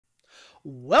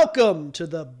Welcome to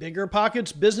the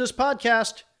BiggerPockets Business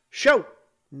Podcast, show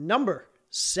number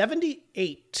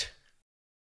 78.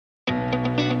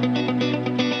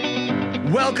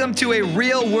 Welcome to a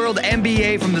real-world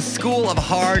MBA from the School of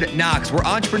Hard Knocks, where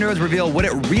entrepreneurs reveal what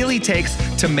it really takes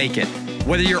to make it.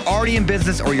 Whether you're already in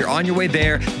business or you're on your way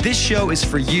there, this show is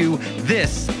for you.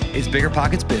 This is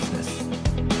BiggerPockets Business.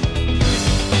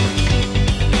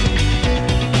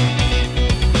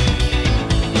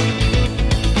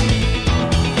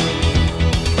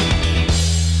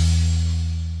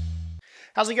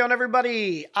 How's it going,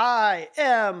 everybody? I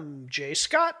am Jay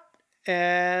Scott,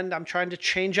 and I'm trying to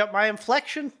change up my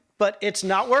inflection, but it's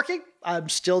not working. I'm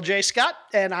still Jay Scott,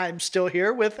 and I'm still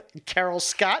here with Carol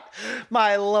Scott,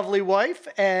 my lovely wife,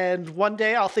 and one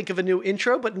day I'll think of a new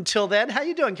intro, but until then, how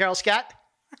you doing, Carol Scott?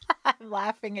 I'm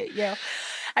laughing at you.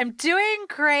 I'm doing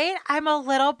great. I'm a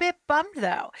little bit bummed,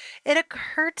 though. It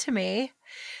occurred to me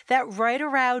that right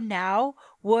around now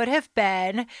would have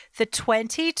been the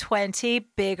 2020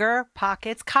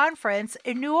 BiggerPockets Conference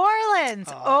in New Orleans.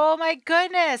 Oh my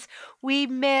goodness. We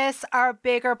miss our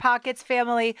BiggerPockets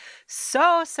family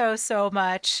so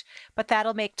much, but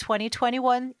that'll make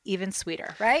 2021 even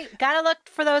sweeter, right? Gotta look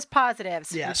for those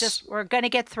positives. Yes. We're going to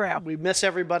get through. We miss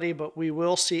everybody, but we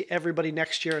will see everybody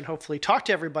next year and hopefully talk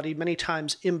to everybody many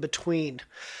times in between.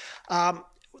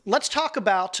 Let's talk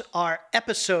about our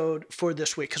episode for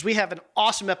this week, because we have an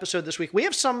awesome episode this week. We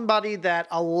have somebody that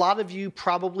a lot of you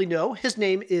probably know. His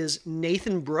name is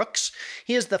Nathan Brooks.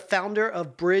 He is the founder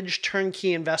of Bridge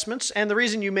Turnkey Investments. And the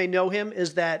reason you may know him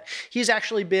is that he's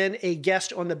actually been a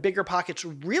guest on the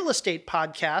BiggerPockets Real Estate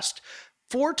podcast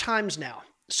 4 times now.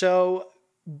 So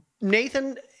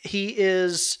Nathan, he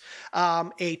is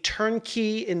a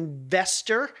turnkey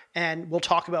investor, and we'll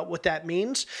talk about what that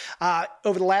means.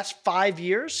 Over the last 5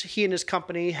 years, he and his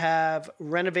company have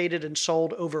renovated and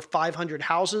sold over 500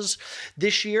 houses.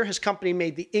 This year, his company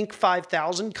made the Inc.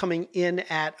 5000, coming in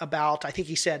at about, I think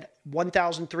he said,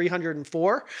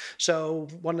 1,304. So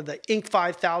one of the Inc.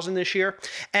 5000 this year.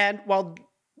 And while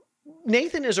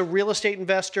Nathan is a real estate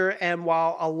investor, and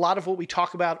while a lot of what we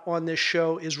talk about on this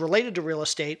show is related to real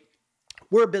estate,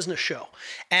 we're a business show.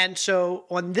 And so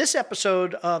on this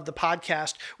episode of the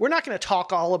podcast, we're not going to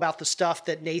talk all about the stuff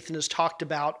that Nathan has talked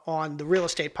about on the real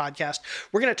estate podcast.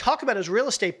 We're going to talk about his real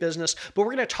estate business, but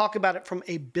we're going to talk about it from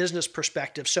a business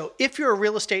perspective. So if you're a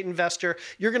real estate investor,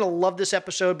 you're going to love this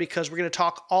episode, because we're going to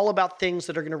talk all about things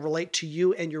that are going to relate to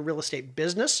you and your real estate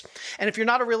business. And if you're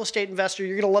not a real estate investor,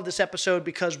 you're going to love this episode,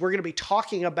 because we're going to be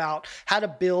talking about how to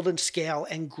build and scale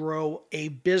and grow a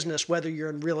business, whether you're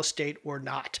in real estate or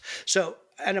not. So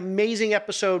an amazing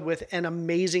episode with an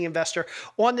amazing investor.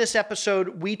 On this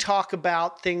episode, we talk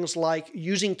about things like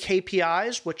using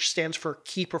KPIs, which stands for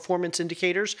key performance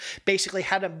indicators, basically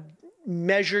how to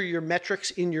measure your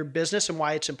metrics in your business and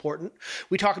why it's important.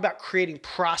 We talk about creating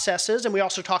processes, and we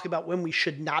also talk about when we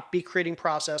should not be creating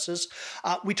processes.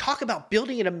 We talk about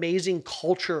building an amazing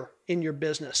culture in your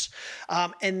business.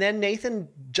 And then Nathan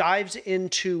dives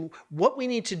into what we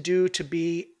need to do to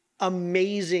be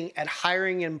amazing at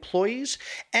hiring employees.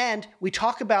 And we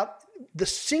talk about the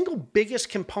single biggest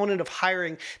component of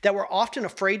hiring that we're often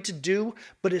afraid to do,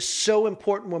 but is so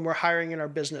important when we're hiring in our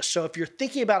business. So if you're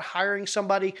thinking about hiring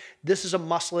somebody, this is a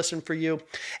must listen for you.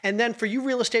 And then for you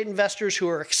real estate investors who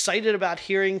are excited about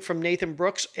hearing from Nathan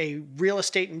Brooks, a real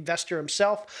estate investor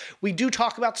himself, we do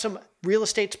talk about some real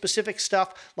estate specific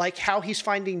stuff, like how he's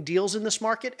finding deals in this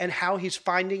market and how he's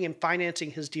finding and financing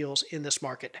his deals in this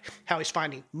market, how he's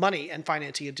finding money and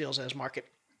financing his deals in his market.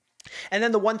 And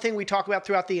then the one thing we talk about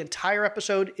throughout the entire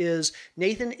episode is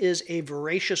Nathan is a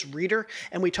voracious reader,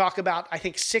 and we talk about, I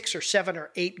think, 6 or 7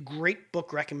 or 8 great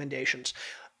book recommendations.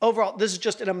 Overall, this is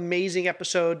just an amazing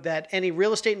episode that any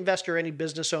real estate investor, any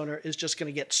business owner is just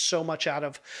going to get so much out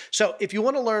of. So if you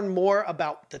want to learn more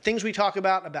about the things we talk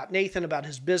about Nathan, about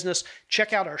his business,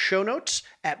 check out our show notes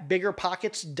at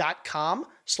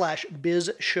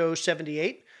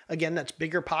biggerpockets.com/bizshow78. Again, that's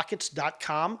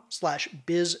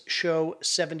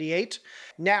biggerpockets.com/bizshow78.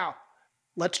 Now,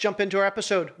 let's jump into our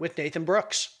episode with Nathan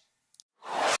Brooks.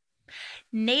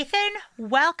 Nathan,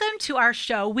 welcome to our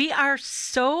show. We are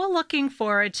so looking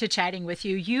forward to chatting with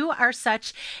you. You are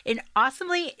such an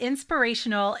awesomely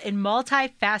inspirational and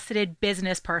multifaceted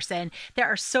business person. There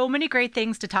are so many great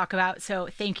things to talk about, so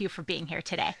thank you for being here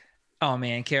today. Oh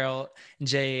man, Carol and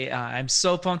Jay, I'm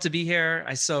so pumped to be here.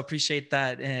 I so appreciate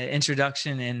that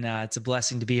introduction, and it's a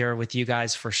blessing to be here with you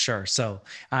guys for sure. So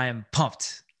I am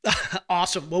pumped.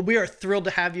 Awesome. Well, we are thrilled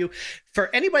to have you.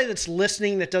 For anybody that's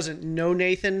listening that doesn't know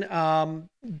Nathan,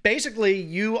 basically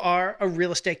you are a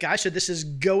real estate guy. So this is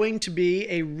going to be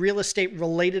a real estate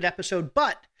related episode,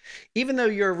 but even though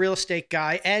you're a real estate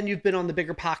guy and you've been on the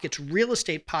BiggerPockets real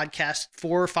estate podcast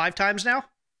 4 or 5 times now.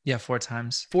 Yeah, 4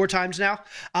 times. 4 times now.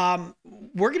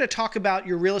 We're going to talk about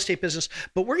your real estate business,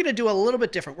 but we're going to do a little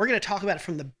bit different. We're going to talk about it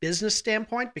from the business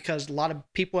standpoint, because a lot of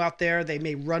people out there, they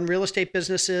may run real estate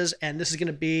businesses, and this is going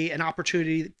to be an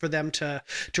opportunity for them to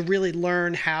really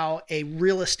learn how a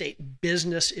real estate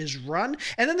business is run.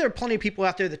 And then there are plenty of people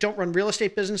out there that don't run real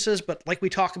estate businesses, but like we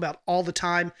talk about all the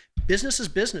time, business is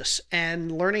business,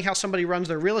 and learning how somebody runs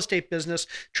their real estate business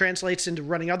translates into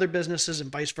running other businesses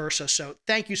and vice versa. So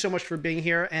thank you so much for being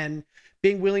here and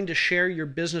being willing to share your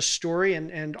business story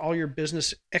and all your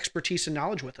business expertise and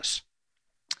knowledge with us.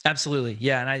 Absolutely.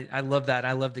 Yeah. And I love that.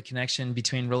 I love the connection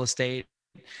between real estate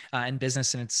and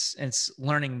business, and it's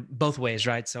learning both ways,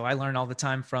 right? So I learn all the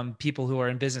time from people who are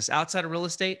in business outside of real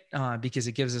estate because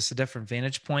it gives us a different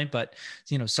vantage point, but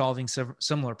solving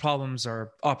similar problems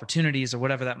or opportunities or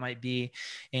whatever that might be.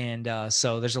 And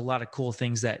so there's a lot of cool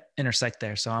things that intersect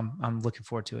there. So I'm looking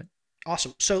forward to it.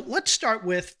 Awesome. So let's start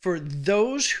with, for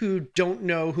those who don't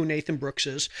know who Nathan Brooks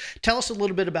is, tell us a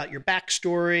little bit about your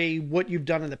backstory, what you've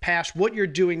done in the past, what you're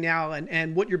doing now,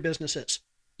 and what your business is.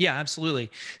 Yeah, absolutely.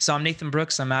 So I'm Nathan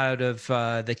Brooks. I'm out of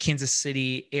the Kansas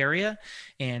City area,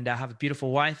 and I have a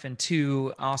beautiful wife and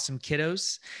 2 awesome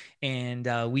kiddos.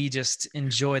 And we just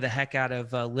enjoy the heck out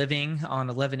of living on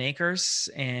 11 acres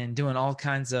and doing all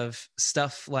kinds of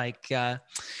stuff like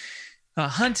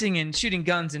hunting and shooting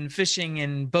guns and fishing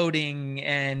and boating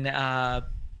and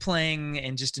playing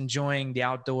and just enjoying the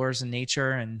outdoors and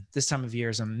nature. And this time of year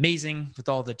is amazing with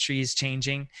all the trees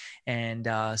changing. And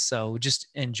so just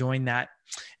enjoying that.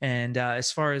 And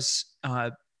as far as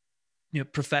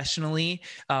professionally,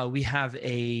 we have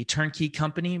a turnkey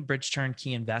company, Bridge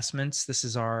Turnkey Investments. This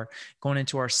is going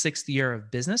into our 6th year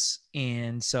of business.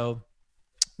 And so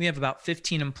we have about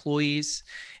 15 employees,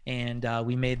 and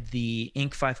we made the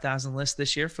Inc. 5000 list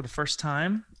this year for the first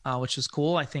time, which was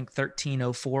cool. I think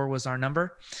 1304 was our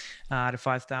number out of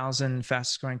 5,000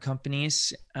 fastest growing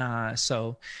companies.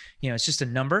 So, it's just a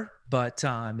number, but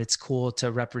it's cool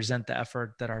to represent the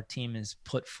effort that our team has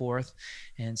put forth.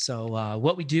 And so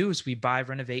what we do is we buy,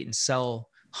 renovate, and sell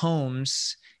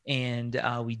homes, and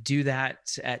we do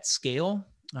that at scale.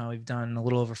 We've done a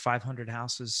little over 500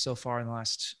 houses so far in the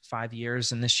last 5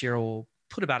 years. And this year we'll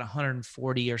put about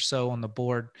 140 or so on the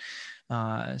board.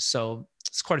 So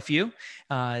it's quite a few.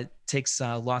 It takes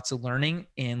lots of learning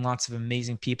and lots of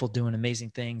amazing people doing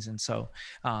amazing things. And so,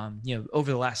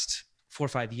 over the last 4 or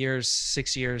 5 years,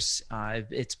 6 years,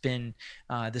 it's been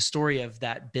the story of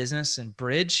that business and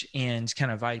Bridge, and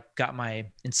kind of I got my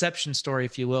inception story,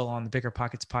 if you will, on the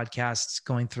BiggerPockets podcast,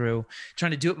 going through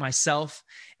trying to do it myself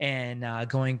and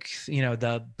going,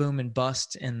 the boom and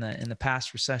bust in the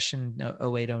past recession,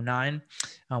 08, 09,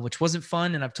 which wasn't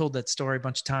fun. And I've told that story a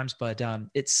bunch of times, but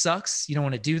it sucks. You don't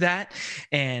want to do that.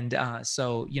 And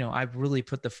so, I've really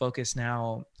put the focus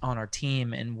now on our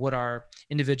team and what our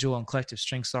individual and collective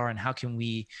strengths are and how can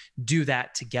we do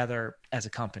that together as a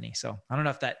company. So I don't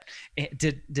know if that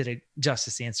did a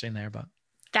justice answering there, but.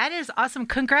 That is awesome.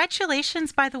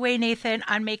 Congratulations, by the way, Nathan,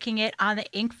 on making it on the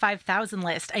Inc. 5000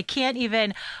 list. I can't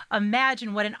even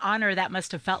imagine what an honor that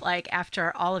must have felt like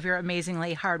after all of your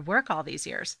amazingly hard work all these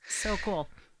years. So cool.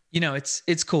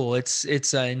 It's cool.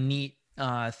 It's a neat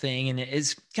thing. And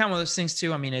it's kind of one of those things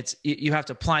too. I mean, you have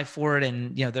to apply for it,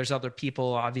 and there's other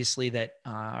people obviously that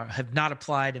have not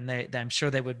applied, and I'm sure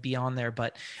they would be on there.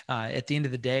 But at the end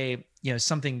of the day,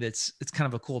 something it's kind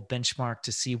of a cool benchmark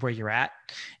to see where you're at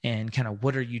and kind of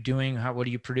what are you doing, what are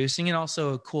you producing, and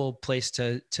also a cool place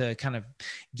to kind of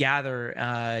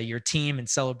gather your team and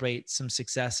celebrate some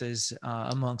successes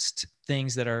amongst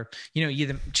things that are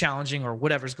either challenging or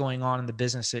whatever's going on in the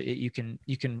business. You can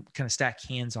kind of stack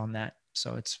hands on that.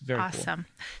 So it's very awesome.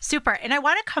 Cool. Super. And I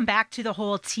want to come back to the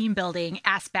whole team building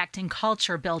aspect and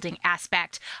culture building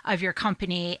aspect of your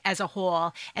company as a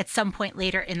whole at some point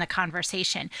later in the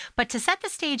conversation. But to set the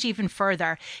stage even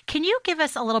further, can you give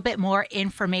us a little bit more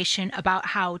information about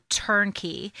how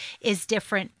turnkey is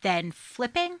different than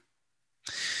flipping?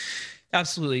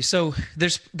 Absolutely. So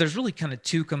there's really kind of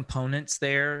 2 components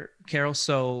there, Carol.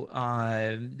 So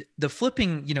the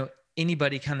flipping,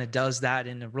 anybody kind of does that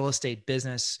in the real estate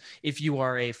business. If you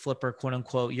are a flipper, quote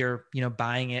unquote, you're,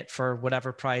 buying it for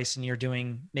whatever price and you're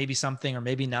doing maybe something or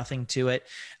maybe nothing to it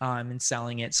and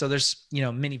selling it. So there's,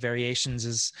 many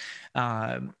variations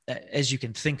as you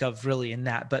can think of really in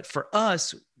that. But for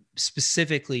us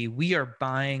specifically, we are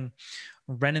buying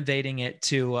renovating it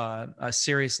to a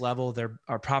serious level.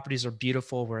 Our properties are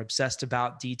beautiful. We're obsessed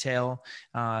about detail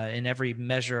in every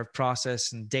measure of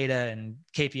process and data and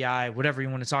KPI, whatever you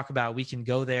want to talk about. We can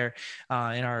go there in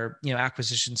our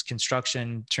acquisitions,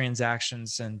 construction,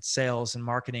 transactions, and sales and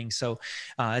marketing. So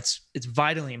it's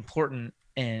vitally important.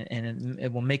 And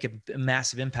it will make a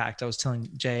massive impact. I was telling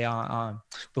Jay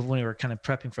but when we were kind of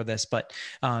prepping for this, but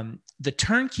the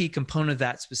turnkey component of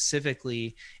that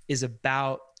specifically is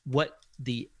about what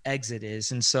the exit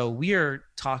is. And so we are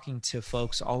talking to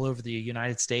folks all over the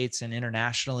United States and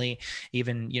internationally,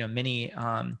 even, many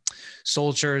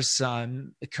soldiers,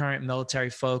 current military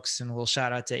folks, and we'll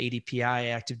shout out to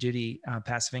ADPI, active duty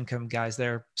passive income guys.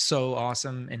 They're so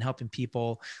awesome in helping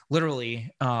people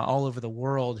literally all over the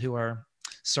world who are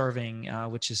serving,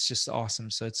 which is just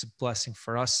awesome. So it's a blessing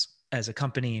for us as a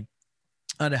company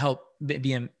to help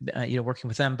be working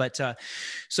with them. But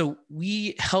so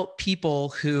we help people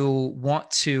who want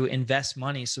to invest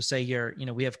money. So say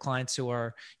we have clients who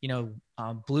are,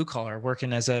 blue collar,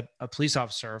 working as a police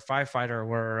officer or firefighter,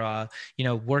 or,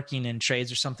 working in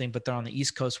trades or something, but they're on the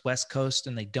East Coast, West Coast,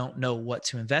 and they don't know what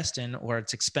to invest in, or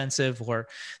it's expensive, or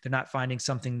they're not finding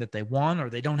something that they want, or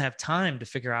they don't have time to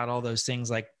figure out all those things,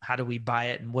 like how do we buy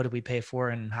it and what do we pay for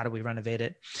and how do we renovate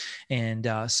it? And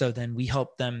so then we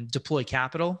help them deploy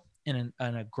capital in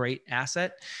a great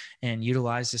asset and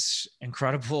utilize this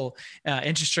incredible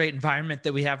interest rate environment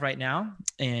that we have right now,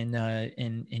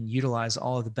 and utilize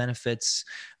all of the benefits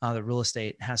that real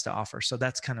estate has to offer. So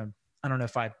that's kind of, I don't know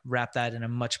if I wrap that in a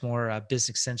much more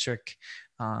business centric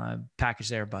package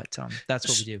there, but that's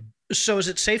what we do. So is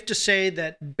it safe to say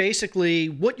that basically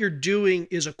what you're doing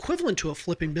is equivalent to a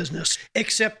flipping business,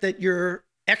 except that your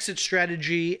exit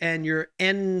strategy and your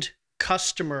end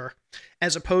customer,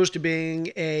 as opposed to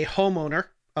being a homeowner,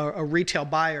 a retail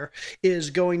buyer, is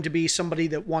going to be somebody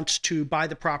that wants to buy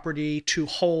the property to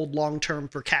hold long-term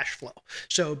for cash flow?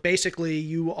 So basically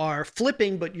you are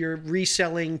flipping, but you're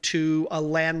reselling to a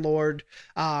landlord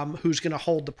who's going to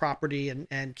hold the property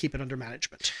and keep it under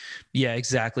management. Yeah,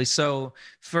 exactly. So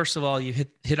first of all, you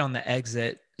hit on the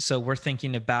exit. So we're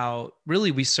thinking about, really,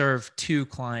 we serve two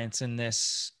clients in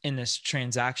this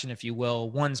transaction, if you will.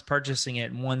 One's purchasing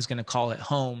it and one's going to call it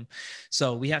home.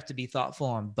 So we have to be thoughtful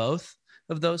on both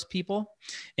of those people.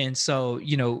 And so,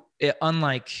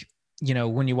 unlike,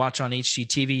 when you watch on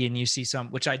HGTV and you see some,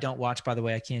 which I don't watch, by the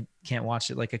way, I can't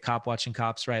watch it like a cop watching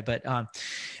cops. Right. But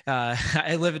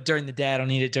I live it during the day. I don't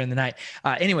need it during the night.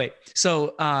 Anyway,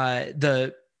 so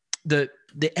the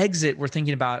exit, we're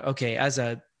thinking about, okay, as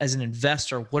an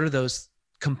investor, what are those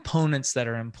components that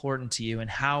are important to you, and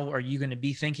how are you going to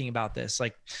be thinking about this?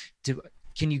 Like,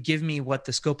 can you give me what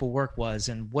the scope of work was,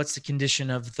 and what's the condition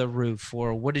of the roof,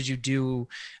 or what did you do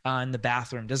in the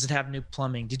bathroom? Does it have new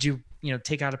plumbing? Did you,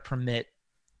 take out a permit?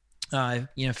 If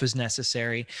it was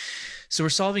necessary. So we're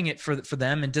solving it for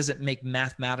them. And does it make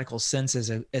mathematical sense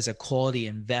as a quality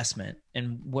investment?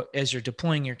 And as you're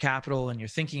deploying your capital and you're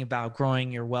thinking about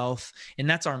growing your wealth, and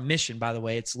that's our mission, by the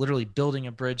way, it's literally building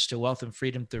a bridge to wealth and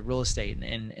freedom through real estate.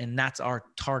 And that's our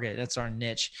target. That's our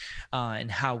niche,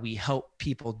 and how we help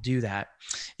people do that.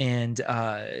 And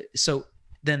so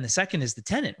then the second is the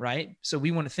tenant, right? So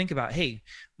we want to think about, hey,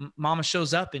 mama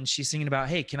shows up and she's thinking about,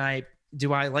 hey,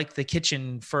 do I like the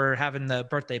kitchen for having the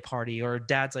birthday party? Or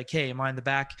dad's like, hey, am I in the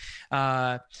back,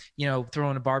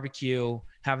 throwing a barbecue,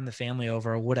 having the family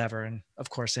over, or whatever. And of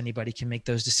course, anybody can make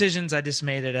those decisions. I just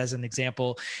made it as an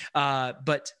example.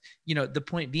 But the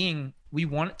point being, we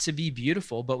want it to be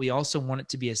beautiful, but we also want it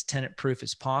to be as tenant proof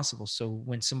as possible. So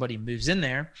when somebody moves in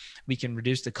there, we can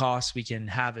reduce the costs. We can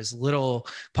have as little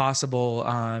possible,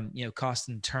 cost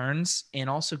and turns, and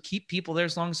also keep people there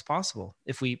as long as possible.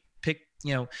 If we pick,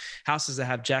 houses that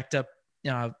have jacked up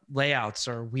layouts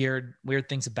or weird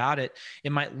things about it,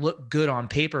 it might look good on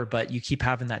paper, but you keep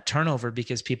having that turnover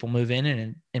because people move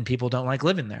in and people don't like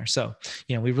living there. So,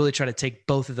 we really try to take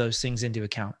both of those things into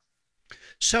account.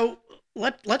 So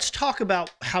let's talk about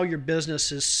how your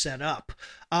business is set up.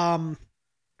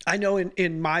 I know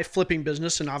in my flipping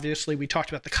business, and obviously we talked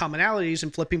about the commonalities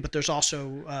in flipping, but there's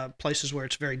also places where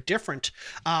it's very different.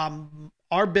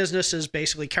 Our business is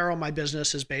basically, Carol, my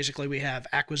business is basically, we have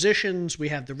acquisitions, we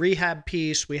have the rehab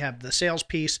piece, we have the sales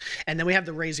piece, and then we have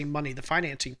the raising money, the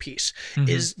financing piece.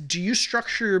 Mm-hmm. Do you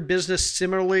structure your business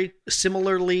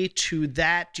similarly to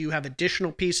that? Do you have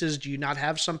additional pieces? Do you not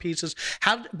have some pieces?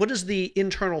 What does the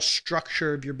internal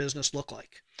structure of your business look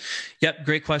like? Yep.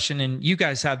 Great question. And you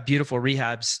guys have beautiful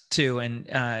rehabs too. And,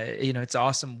 it's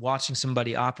awesome watching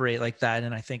somebody operate like that.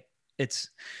 And I think it's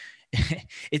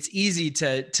easy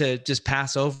to just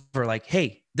pass over, like,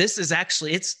 hey, this is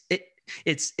actually,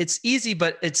 it's easy,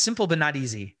 but it's simple, but not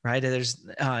easy, right? There's,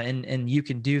 and you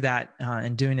can do that,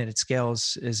 and doing it at scale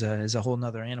is a whole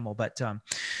nother animal. But,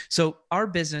 so our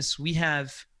business, we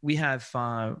have,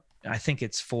 I think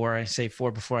it's four. I say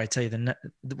four before I tell you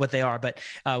what they are, but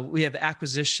we have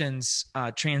acquisitions,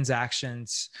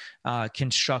 transactions,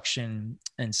 construction,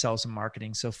 and sales and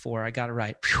marketing. So four. I got it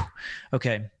right. Whew.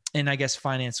 Okay. And I guess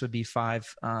finance would be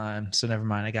five. So never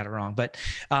mind. I got it wrong. But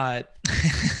I'm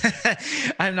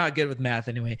not good with math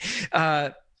anyway.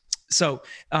 So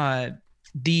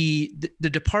the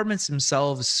departments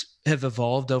themselves have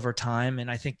evolved over time.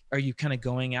 And I think, are you kind of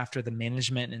going after the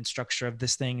management and structure of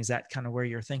this thing? Is that kind of where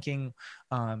you're thinking?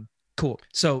 Cool.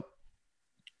 So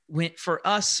for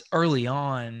us early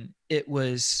on, it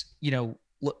was,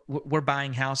 we're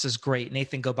buying houses. Great.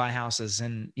 Nathan, go buy houses.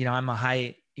 And, I'm a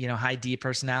high D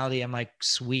personality. I'm like,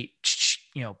 sweet,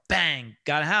 bang,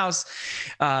 got a house.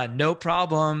 No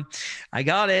problem. I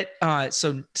got it.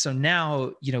 So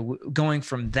now, going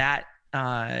from that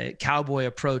cowboy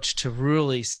approach to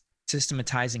really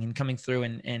systematizing and coming through,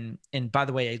 and by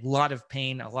the way, a lot of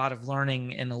pain, a lot of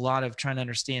learning, and a lot of trying to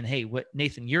understand, hey, what,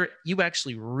 Nathan, you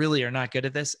actually really are not good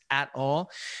at this at all,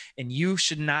 and you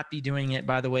should not be doing it.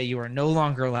 By the way, you are no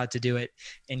longer allowed to do it,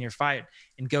 and you're fired,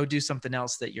 and go do something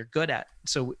else that you're good at.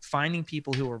 So finding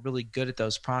people who are really good at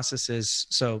those processes.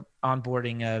 So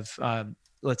onboarding of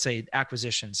let's say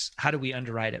acquisitions. How do we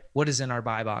underwrite it? What is in our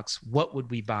buy box? What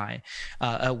would we buy?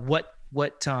 What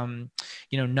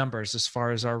numbers as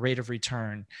far as our rate of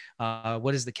return?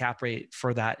 What is the cap rate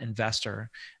for that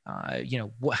investor?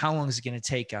 How long is it going to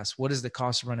take us? What is the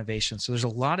cost of renovation? So there's a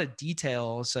lot of detail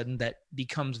all of a sudden that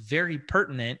becomes very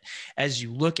pertinent as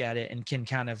you look at it, and can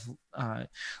kind of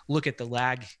look at the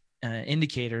lag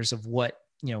indicators of what,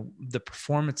 the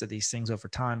performance of these things over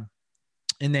time.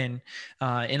 And then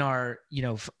in our,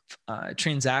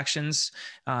 transactions,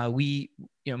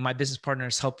 my business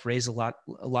partners help raise a lot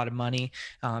of money.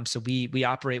 So we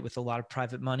operate with a lot of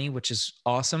private money, which is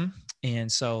awesome.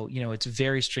 And so, it's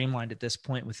very streamlined at this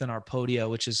point within our Podio,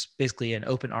 which is basically an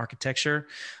open architecture.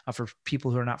 For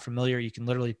people who are not familiar, you can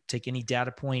literally take any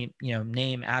data point,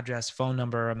 name, address, phone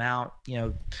number, amount,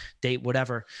 date,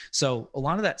 whatever. So a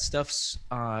lot of that stuff's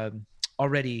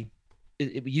already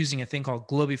using a thing called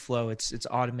Globiflow. It's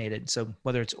automated. So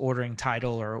whether it's ordering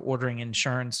title or ordering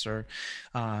insurance or,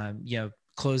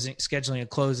 scheduling a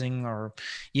closing, or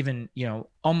even,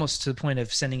 almost to the point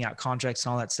of sending out contracts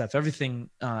and all that stuff,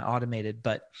 everything automated.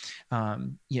 But,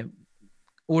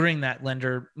 ordering that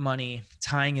lender money,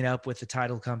 tying it up with the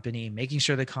title company, making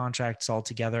sure the contract's all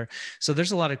together. So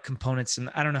there's a lot of components,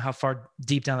 and I don't know how far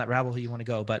deep down that rabbit hole you want to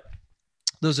go, but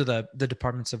those are the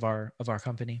departments of our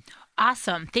company.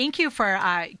 Awesome. Thank you for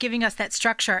giving us that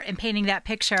structure and painting that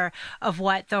picture of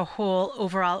what the whole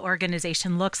overall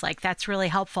organization looks like. That's really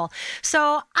helpful.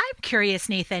 So I'm curious,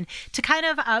 Nathan, to kind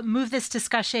of move this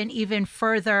discussion even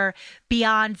further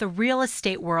beyond the real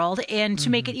estate world, and to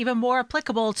make it even more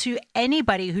applicable to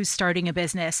anybody who's starting a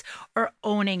business or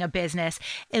owning a business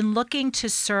and looking to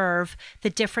serve the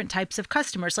different types of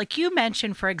customers. Like you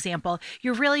mentioned, for example,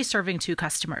 you're really serving two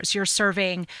customers. You're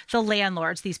serving the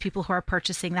landlords, these people who are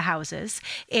purchasing the houses,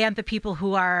 and the people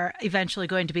who are eventually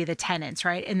going to be the tenants,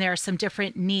 right? And there are some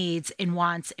different needs and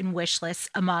wants and wish lists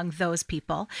among those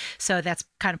people. So that's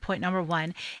kind of point number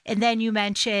one. And then you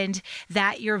mentioned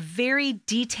that you're very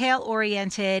detail-oriented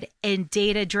and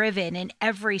data-driven in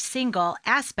every single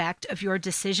aspect of your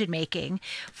decision-making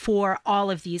for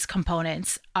all of these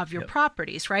components of your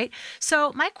properties, right?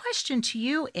 So my question to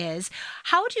you is,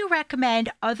 how do you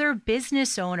recommend other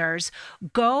business owners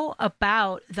go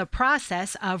about the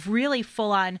process of really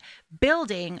full-on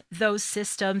building those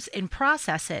systems and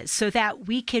processes so that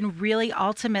we can really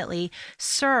ultimately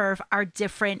serve our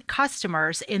different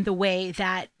customers in the way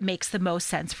that makes the most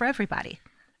sense for everybody?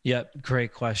 Yep.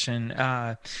 Great question.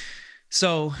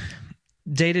 So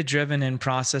data-driven and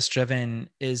process-driven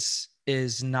is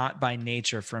not by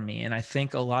nature for me. And I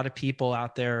think a lot of people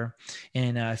out there,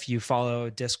 and if you follow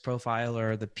DISC profile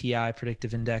or the PI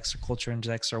predictive index or culture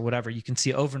index or whatever, you can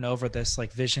see over and over this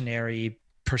like visionary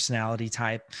personality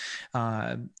type.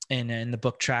 And the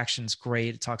book Traction's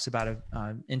great. It talks about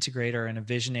an integrator and a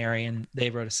visionary. And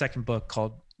they wrote a second book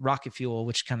called Rocket Fuel,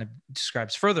 which kind of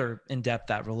describes further in depth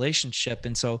that relationship.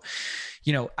 And so,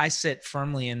 I sit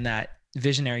firmly in that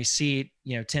visionary seat.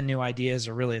 10 new ideas,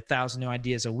 or really 1,000 new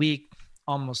ideas a week.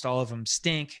 Almost all of them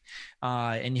stink.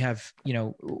 And you have,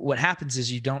 what happens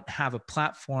is you don't have a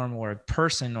platform or a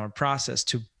person or a process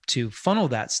to to funnel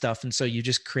that stuff. And so you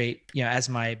just create, as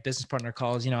my business partner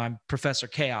calls, I'm Professor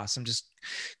Chaos. I'm just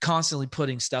constantly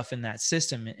putting stuff in that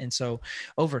system. And so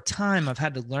over time, I've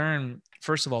had to learn,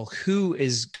 first of all,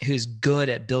 who's good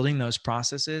at building those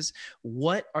processes.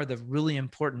 What are the really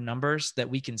important numbers that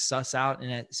we can suss out?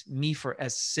 And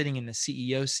as sitting in the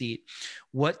CEO seat,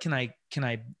 what can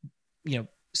I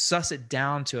suss it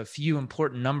down to a few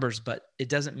important numbers, but it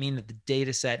doesn't mean that the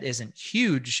data set isn't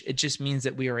huge. It just means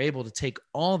that we are able to take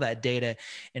all that data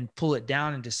and pull it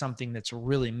down into something that's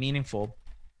really meaningful.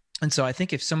 And so I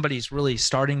think if somebody's really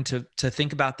starting to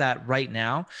think about that right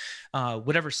now,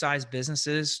 whatever size business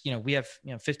is, we have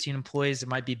 15 employees. It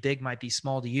might be big, might be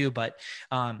small to you, but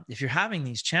if you're having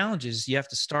these challenges, you have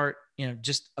to start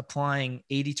just applying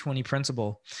 80-20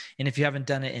 principle. And if you haven't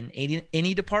done it in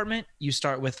any department, you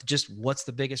start with just what's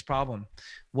the biggest problem?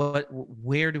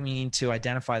 Where do we need to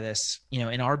identify this?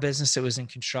 In our business, it was in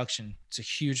construction. It's a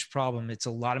huge problem. It's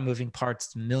a lot of moving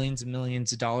parts, millions and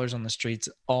millions of dollars on the streets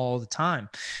all the time.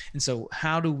 And so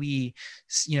how do we,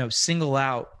 single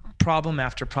out problem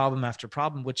after problem after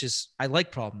problem, which is, I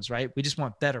like problems, right? We just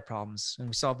want better problems, and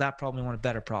we solve that problem. We want a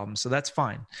better problem. So that's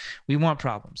fine. We want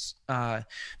problems.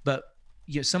 But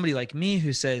somebody like me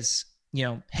who says,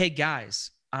 hey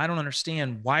guys, I don't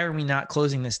understand. Why are we not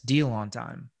closing this deal on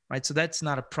time? Right. So that's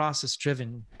not a process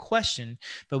driven question,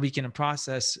 but we can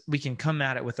come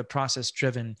at it with a process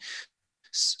driven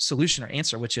solution or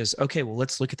answer, which is, okay, well,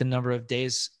 let's look at the number of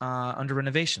days under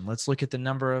renovation. Let's look at the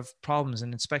number of problems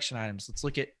and inspection items. Let's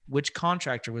look at which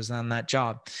contractor was on that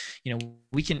job.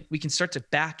 We can start to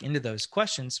back into those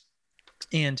questions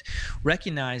and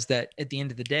recognize that at the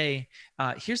end of the day,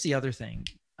 here's the other thing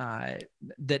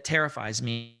that terrifies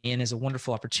me and is a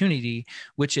wonderful opportunity,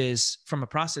 which is from a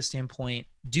process standpoint,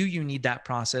 do you need that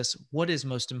process? What is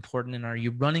most important? And are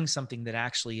you running something that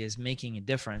actually is making a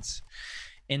difference?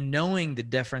 And knowing the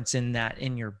difference in that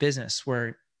in your business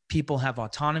where people have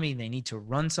autonomy, they need to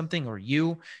run something, or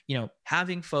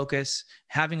having focus,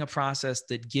 having a process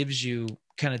that gives you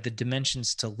kind of the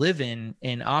dimensions to live in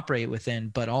and operate within,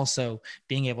 but also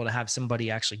being able to have somebody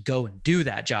actually go and do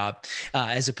that job,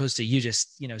 as opposed to you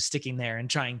just, sticking there and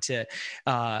trying to,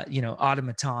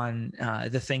 automaton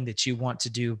the thing that you want to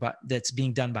do, but that's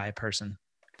being done by a person.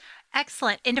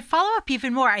 Excellent. And to follow up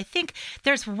even more, I think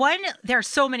there are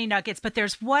so many nuggets, but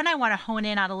there's one I want to hone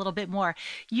in on a little bit more.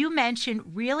 You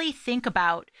mentioned really think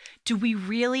about, do we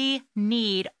really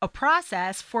need a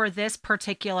process for this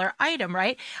particular item,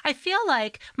 right? I feel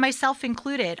like, myself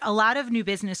included, a lot of new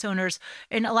business owners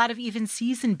and a lot of even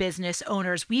seasoned business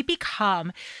owners, we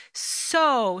become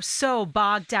so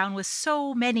bogged down with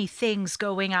so many things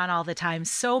going on all the time,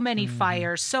 so many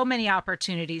fires, so many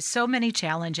opportunities, so many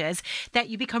challenges that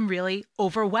you become really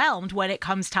overwhelmed when it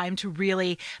comes time to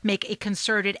really make a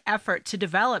concerted effort to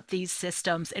develop these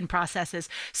systems and processes.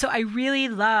 So I really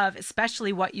love,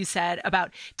 especially what you said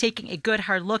about taking a good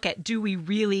hard look at, do we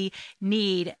really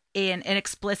need an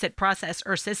explicit process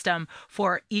or system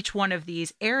for each one of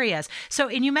these areas? So,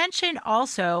 and you mentioned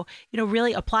also,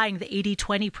 really applying the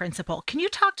 80-20 principle. Can you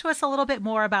talk to us a little bit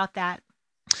more about that?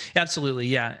 Absolutely.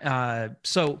 Yeah.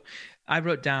 So I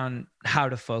wrote down how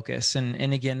to focus.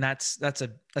 And again, that's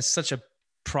such a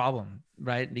problem,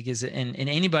 right? Because in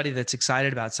anybody that's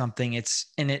excited about something, that's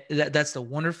the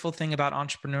wonderful thing about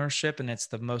entrepreneurship. And it's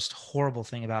the most horrible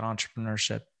thing about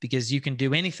entrepreneurship, because you can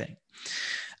do anything.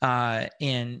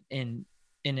 And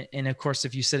of course,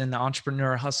 if you sit in the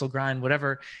entrepreneur hustle grind,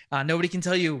 whatever, nobody can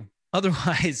tell you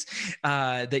otherwise,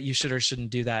 that you should or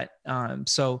shouldn't do that.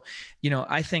 So,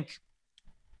 I think,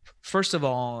 first of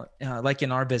all, like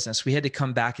in our business, we had to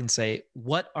come back and say,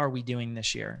 what are we doing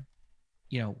this year?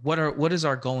 What is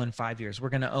our goal in 5 years? We're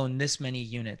going to own this many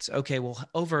units. Okay, well,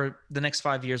 over the next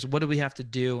 5 years, what do we have to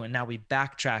do? And now we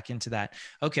backtrack into that.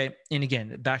 Okay, and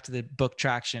again, back to the book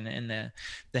Traction, and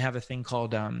they have a thing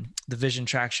called the Vision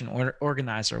Traction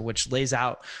Organizer, which lays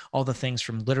out all the things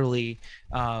from literally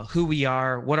who we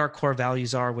are, what our core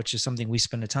values are, which is something we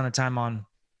spend a ton of time on.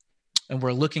 And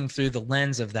we're looking through the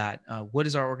lens of that. What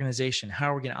is our organization?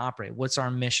 How are we going to operate? What's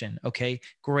our mission? Okay,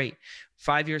 great.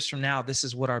 5 years from now, this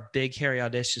is what our big, hairy,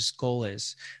 audacious goal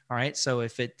is. All right. So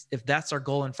if that's our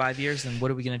goal in 5 years, then what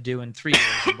are we going to do in 3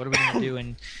 years? And what are we going to do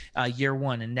in year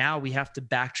one? And now we have to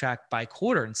backtrack by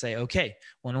quarter and say, okay,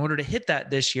 well, in order to hit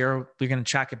that this year, we're going to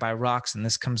track it by rocks. And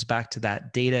this comes back to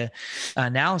that data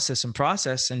analysis and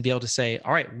process, and be able to say,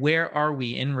 all right, where are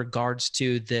we in regards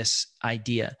to this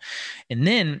idea? And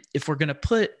then if we're going to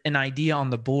put an idea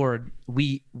on the board,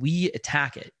 we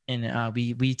attack it. And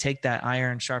we take that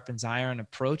iron sharpens iron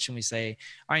approach, and we say,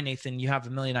 all right, Nathan, you have a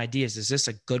million ideas. Is this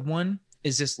a good one?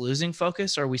 Is this losing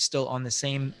focus? Or are we still on the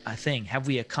same thing? Have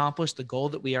we accomplished the goal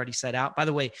that we already set out? By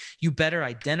the way, you better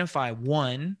identify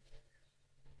one,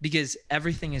 because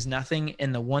everything is nothing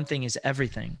and the one thing is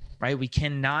everything, right? We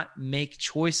cannot make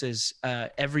choices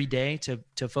every day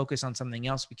to focus on something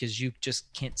else, because you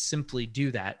just can't simply do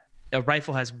that. A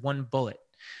rifle has one bullet.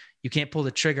 You can't pull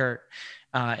the trigger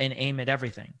and aim at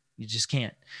everything. You just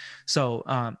can't. So,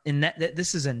 and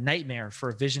this is a nightmare for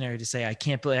a visionary to say, I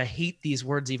can't believe, I hate these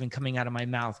words even coming out of my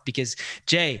mouth, because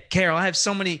Jay, Carol, I have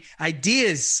so many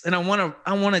ideas and I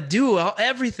want to do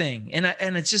everything. And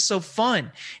it's just so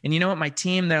fun. And you know what? My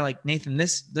team, they're like, Nathan,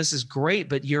 this is great,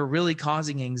 but you're really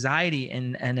causing anxiety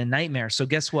and a nightmare. So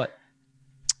guess what?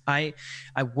 I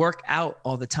work out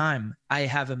all the time. I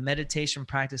have a meditation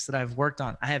practice that I've worked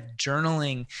on. I have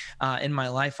journaling in my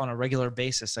life on a regular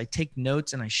basis. I take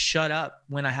notes and I shut up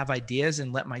when I have ideas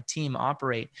and let my team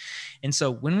operate. And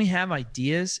so when we have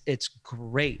ideas, it's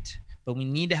great. But we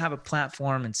need to have a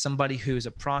platform and somebody who's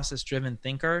a process-driven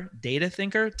thinker, data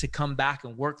thinker, to come back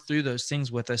and work through those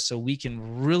things with us so we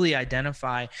can really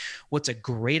identify what's a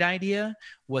great idea,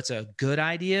 what's a good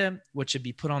idea, what should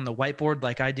be put on the whiteboard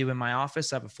like I do in my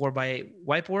office. I have a 4x8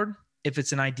 whiteboard. If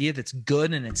it's an idea that's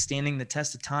good and it's standing the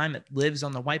test of time, it lives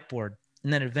on the whiteboard.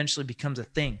 And then it eventually becomes a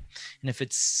thing. And if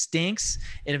it stinks,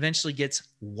 it eventually gets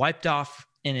wiped off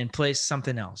and in place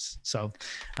something else. So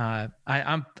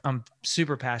I'm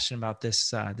super passionate about this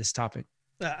topic.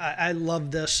 I love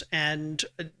this. And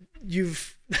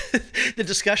the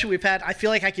discussion we've had, I feel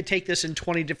like I could take this in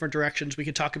 20 different directions. We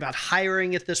could talk about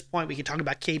hiring at this point. We could talk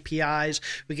about KPIs.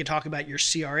 We could talk about your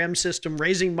CRM system,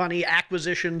 raising money,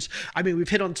 acquisitions. I mean, we've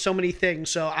hit on so many things.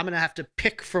 So I'm going to have to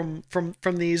pick from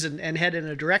these and head in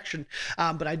a direction.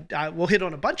 But I will hit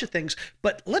on a bunch of things.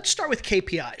 But let's start with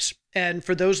KPIs. And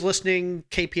for those listening,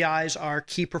 KPIs are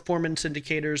key performance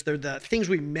indicators. They're the things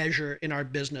we measure in our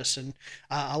business. And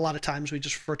a lot of times we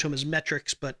just refer to them as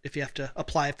metrics. But if you have to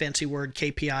apply a fancy word,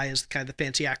 KPI is kind of the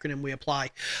fancy acronym we apply.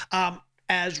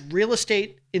 As real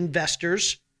estate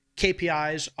investors,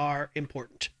 KPIs are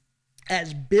important.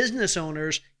 As business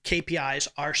owners, KPIs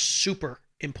are super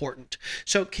important.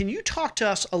 So can you talk to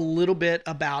us a little bit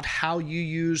about how you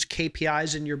use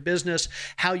KPIs in your business,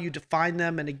 how you define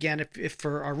them? And again, if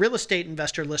for our real estate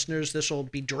investor listeners, this will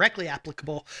be directly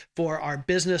applicable. For our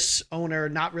business owner,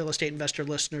 not real estate investor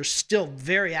listeners, still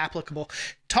very applicable.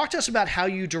 Talk to us about how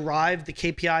you derive the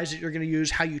KPIs that you're going to use,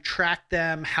 how you track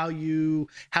them, how you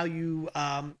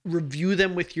review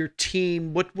them with your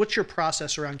team. What's your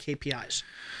process around KPIs?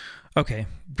 Okay,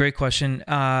 great question.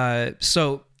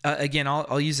 Again,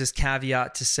 I'll use this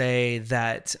caveat to say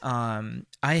that I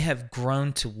have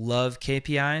grown to love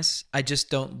KPIs. I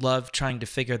just don't love trying to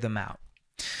figure them out.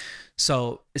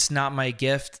 So it's not my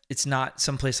gift. It's not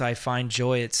someplace I find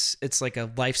joy. It's like a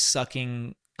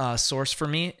life-sucking source for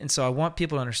me. And so I want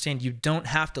people to understand you don't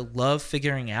have to love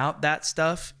figuring out that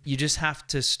stuff. You just have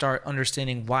to start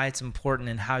understanding why it's important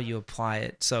and how you apply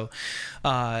it. So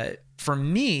for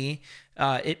me,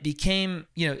 it became,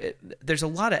 there's a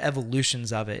lot of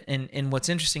evolutions of it. And what's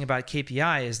interesting about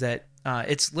KPI is that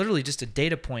it's literally just a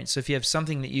data point. So if you have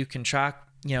something that you can track,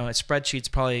 a spreadsheet's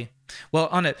probably, well,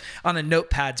 on a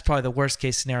notepad, it's probably the worst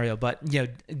case scenario, but,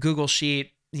 Google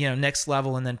Sheet, next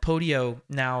level. And then Podio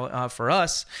now for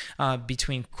us,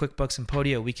 between QuickBooks and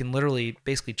Podio, we can literally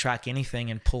basically track anything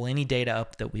and pull any data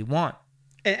up that we want.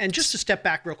 And just to step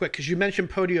back real quick, because you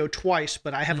mentioned Podio twice,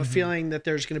 but I have a feeling that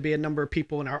there's going to be a number of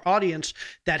people in our audience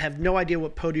that have no idea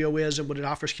what Podio is and what it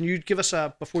offers. Can you give us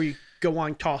before you go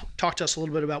on, talk to us a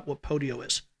little bit about what Podio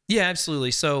is? Yeah, absolutely.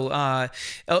 So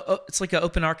it's like an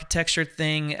open architecture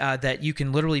thing that you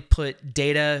can literally put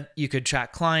data. You could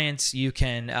track clients. You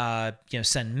can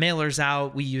send mailers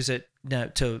out. We use it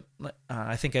to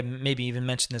I think I maybe even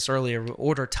mentioned this earlier.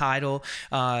 Order title.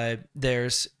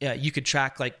 You could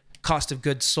track like cost of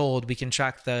goods sold. We can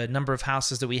track the number of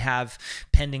houses that we have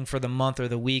pending for the month or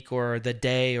the week or the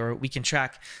day, or we can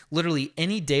track literally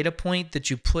any data point that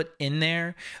you put in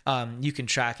there. You can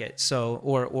track it. So,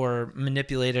 or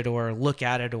manipulate it or look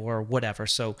at it or whatever.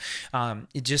 So,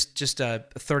 it just a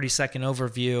 30-second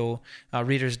overview,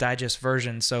 Reader's Digest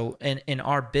version. So in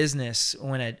our business,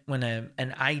 when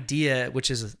an idea,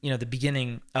 which is, the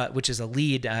beginning, which is a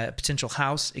lead, a potential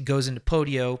house, it goes into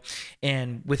Podio,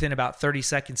 and within about 30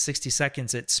 seconds, 60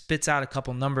 seconds, it spits out a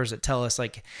couple numbers that tell us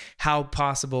like how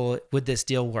possible would this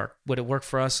deal work? Would it work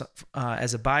for us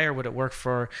as a buyer? Would it work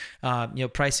for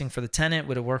pricing for the tenant?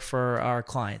 Would it work for our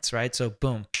clients? Right? So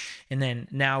boom, and then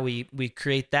now we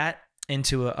create that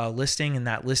into a listing, and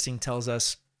that listing tells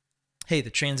us, hey, the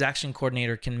transaction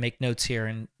coordinator can make notes here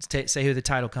and say who the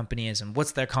title company is and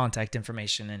what's their contact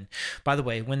information. And by the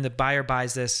way, when the buyer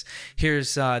buys this,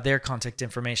 here's their contact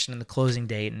information and the closing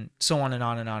date, and so on and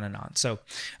on and on and on. So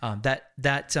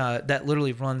that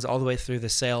literally runs all the way through the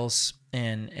sales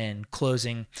and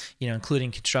closing,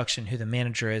 including construction, who the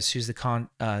manager is, who's the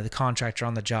contractor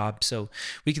on the job. So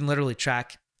we can literally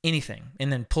track anything and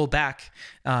then pull back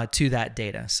to that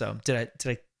data. So did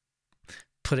I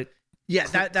put it? Yeah,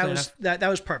 that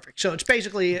was perfect. So it's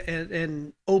basically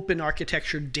an open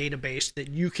architecture database that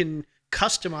you can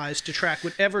customize to track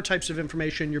whatever types of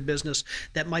information in your business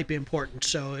that might be important.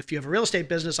 So if you have a real estate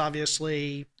business,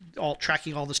 obviously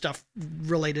tracking all the stuff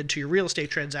related to your real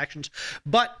estate transactions,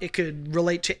 but it could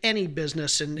relate to any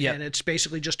business, and it's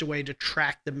basically just a way to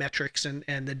track the metrics and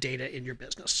the data in your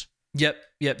business. Yep,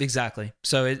 exactly.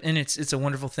 So it's a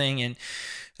wonderful thing, and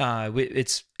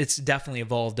it's definitely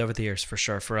evolved over the years for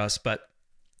sure for us. But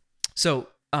so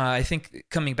I think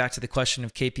coming back to the question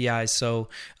of KPIs, so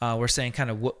we're saying kind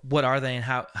of what are they and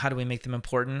how do we make them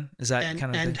important? Is that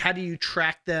and how do you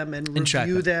track them and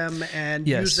review them and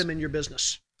use them in your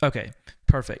business? Okay,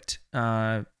 perfect.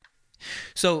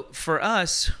 So for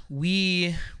us,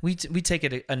 we take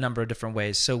it a number of different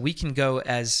ways. So we can go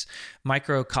as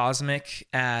microcosmic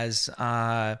as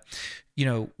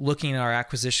looking at our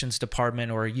acquisitions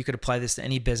department, or you could apply this to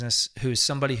any business who's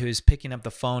somebody who's picking up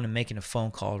the phone and making a phone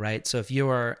call, right? So if you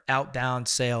are outbound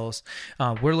sales,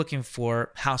 we're looking for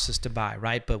houses to buy,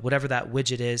 right? But whatever that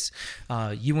widget is,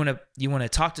 you want to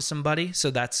talk to somebody.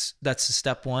 So that's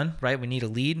step one, right? We need a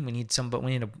lead. We need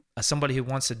somebody who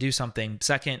wants to do something.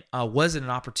 Second, was it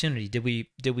an opportunity? Did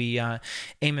we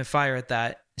aim and fire at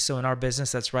that? So in our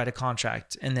business, that's write a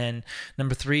contract. And then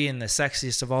number 3, and the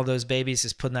sexiest of all those babies,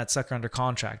 is putting that sucker under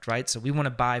contract, right? So we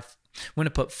want to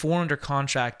put 4 under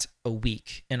contract a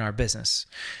week in our business,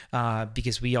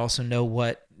 because we also know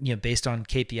what, based on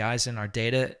KPIs in our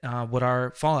data, what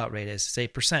our fallout rate is.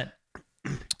 It's 8%.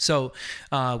 So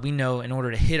we know in order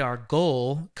to hit our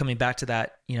goal, coming back to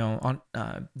that, on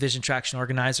Vision Traction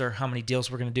Organizer, how many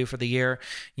deals we're going to do for the year,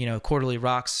 quarterly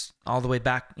rocks all the way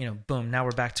back, boom, now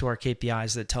we're back to our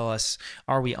KPIs that tell us,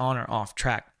 are we on or off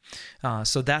track?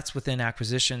 So that's within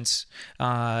acquisitions.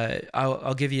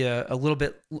 I'll give you a little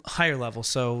bit higher level.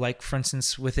 So like, for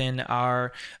instance, within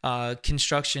our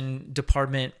construction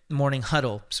department morning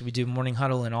huddle. So we do morning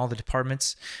huddle in all the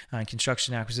departments,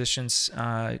 construction, acquisitions,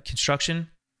 construction.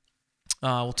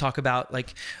 We'll talk about all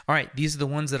right, these are the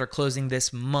ones that are closing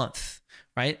this month.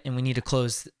 Right. And we need to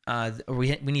close,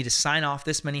 we need to sign off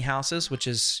this many houses, which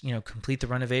is, complete the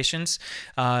renovations,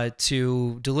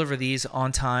 to deliver these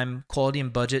on time, quality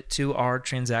and budget to our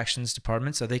transactions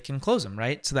department so they can close them.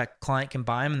 Right. So that client can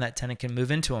buy them and that tenant can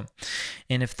move into them.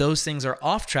 And if those things are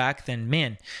off track, then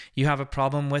man, you have a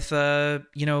problem with, the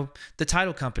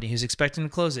title company who's expecting to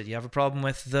close it. You have a problem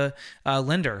with the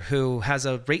lender who has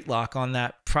a rate lock on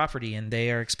that property and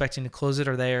they are expecting to close it,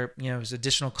 or there's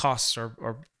additional costs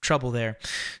or trouble there.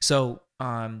 So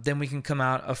then we can come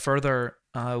out a further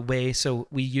way. So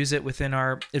we use it within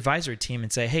our advisory team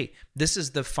and say, hey, this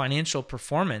is the financial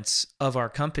performance of our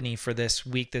company for this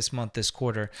week, this month, this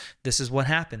quarter. This is what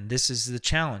happened. This is the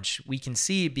challenge. We can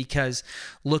see, because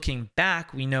looking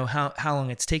back, we know how long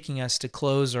it's taking us to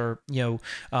close or,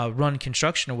 run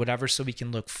construction or whatever. So we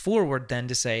can look forward then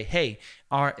to say, hey,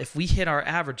 if we hit our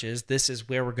averages, this is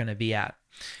where we're going to be at.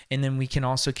 And then we can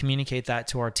also communicate that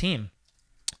to our team.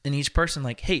 And each person,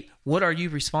 hey, what are you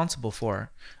responsible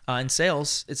for? In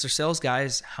sales, it's our sales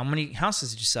guys. How many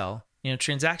houses did you sell?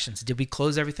 Transactions. Did we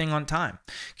close everything on time?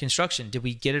 Construction. Did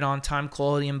we get it on time,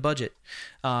 quality, and budget?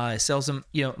 Sales and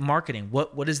marketing.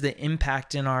 What is the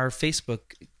impact in our Facebook,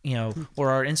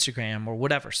 or our Instagram or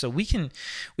whatever? So we can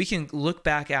look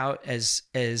back out as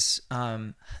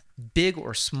big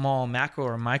or small, macro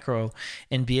or micro,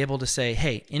 and be able to say,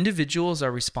 hey, individuals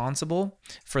are responsible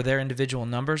for their individual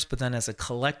numbers, but then as a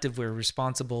collective, we're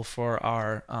responsible for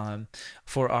our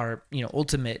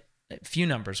ultimate few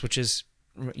numbers, which is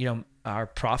our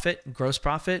profit, gross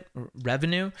profit,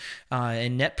 revenue,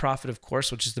 and net profit, of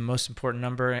course, which is the most important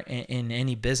number in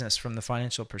any business from the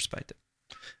financial perspective.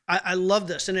 I love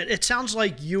this. And it sounds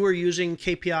like you are using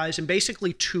KPIs in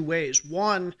basically 2 ways.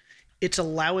 One, it's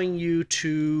allowing you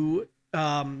to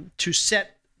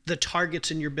set the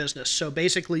targets in your business. So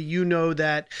basically,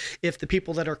 that if the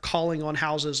people that are calling on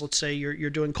houses, let's say you're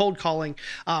doing cold calling,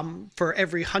 for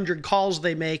every 100 calls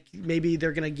they make, maybe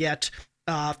they're going to get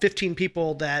 15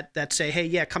 people that say, hey,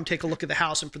 yeah, come take a look at the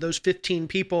house. And for those 15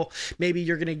 people, maybe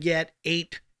you're going to get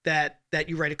 8 that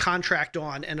you write a contract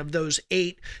on, and of those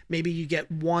 8, maybe you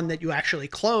get 1 that you actually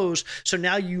close. So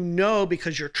now you know,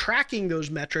 because you're tracking those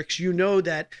metrics, you know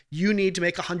that you need to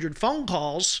make 100 phone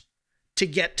calls to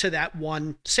get to that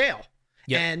 1 sale.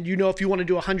 Yep. And you know, if you want to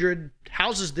do 100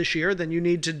 houses this year, then you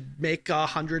need to make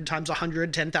 100 times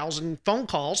 100, 10,000 phone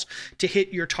calls to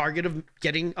hit your target of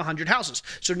getting 100 houses.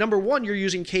 So number 1, you're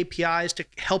using KPIs to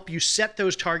help you set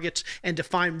those targets and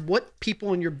define what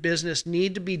people in your business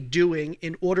need to be doing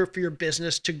in order for your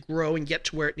business to grow and get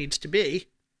to where it needs to be.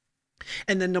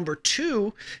 And then number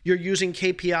 2, you're using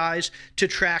KPIs to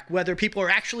track whether people are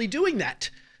actually doing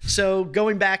that. So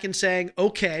going back and saying,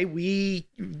 okay,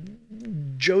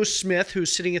 Joe Smith,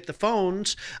 who's sitting at the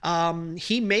phones,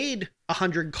 he made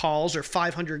 100 calls or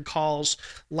 500 calls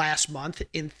last month.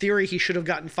 In theory, he should have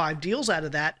gotten 5 deals out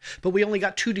of that, but we only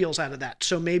got 2 deals out of that.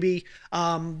 So maybe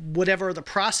whatever the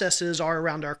processes are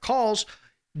around our calls,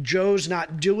 Joe's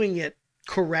not doing it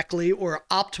correctly or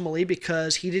optimally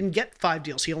because he didn't get 5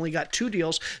 deals. He only got 2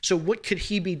 deals. So what could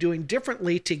he be doing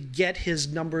differently to get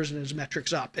his numbers and his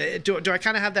metrics up? Do I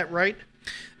kind of have that right?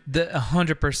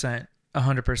 100%.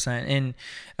 And,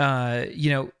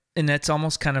 and that's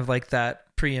almost kind of like that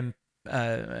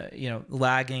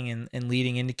lagging and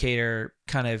leading indicator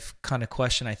kind of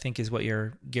question, I think, is what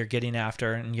you're getting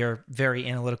after. And you're very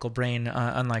analytical brain,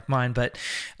 unlike mine. But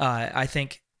I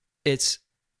think it's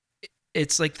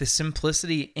like the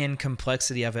simplicity and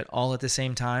complexity of it all at the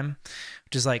same time,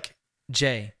 which is like,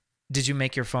 Jay, did you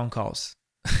make your phone calls?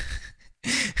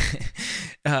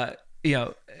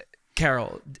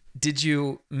 Carol, did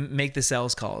you make the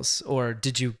sales calls, or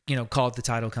did you, call the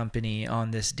title company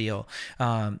on this deal?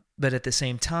 But at the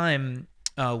same time,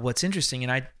 what's interesting,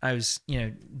 and I was,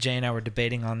 Jay and I were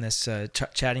debating on this,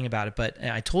 chatting about it, but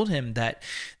I told him that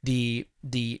the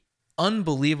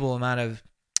unbelievable amount of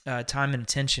time and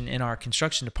attention in our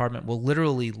construction department will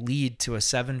literally lead to a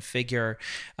 7-figure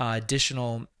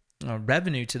additional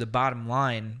revenue to the bottom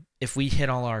line if we hit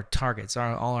all our targets,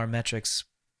 all our metrics.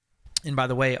 And by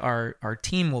the way, our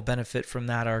team will benefit from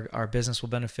that. Our business will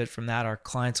benefit from that. Our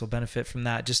clients will benefit from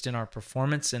that, just in our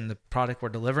performance and the product we're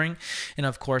delivering. And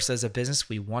of course, as a business,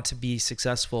 we want to be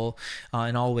successful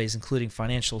in all ways, including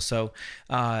financial. So,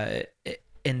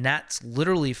 and that's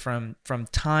literally from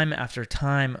time after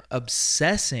time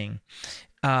obsessing.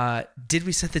 Did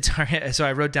we set the target? So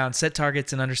I wrote down set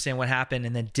targets and understand what happened,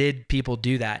 and then did people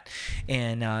do that?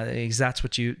 And that's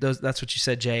what you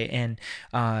said, Jay. And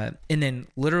then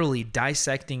literally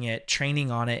dissecting it, training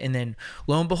on it, and then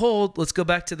lo and behold, let's go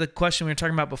back to the question we were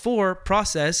talking about before: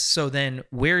 process. So then,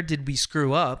 where did we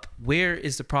screw up? Where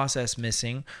is the process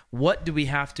missing? What do we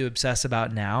have to obsess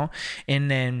about now?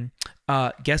 And then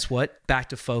guess what? Back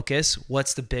to focus.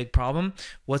 What's the big problem?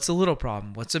 What's the little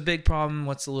problem? What's a big problem?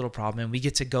 What's the little problem? And we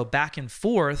get to go back and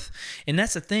forth. And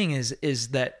that's the thing is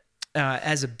that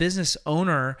as a business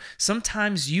owner,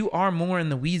 sometimes you are more in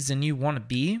the weeds than you want to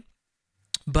be,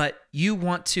 but you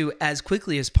want to, as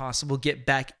quickly as possible, get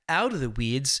back out of the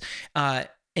weeds,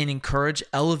 and encourage,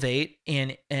 elevate,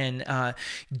 and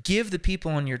give the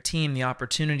people on your team the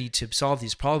opportunity to solve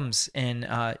these problems. And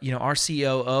our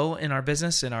COO in our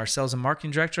business, and our sales and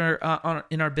marketing director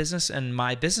in our business, and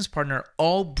my business partner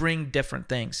all bring different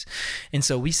things. And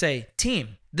so we say,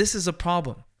 team, this is a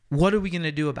problem. What are we going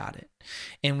to do about it?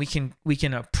 And we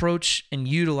can approach and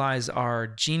utilize our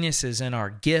geniuses and our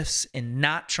gifts, and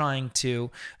not trying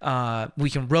to, we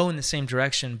can row in the same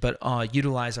direction, but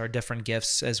utilize our different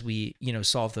gifts as we,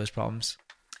 solve those problems.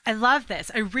 I love this.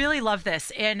 I really love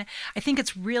this. And I think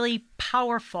it's really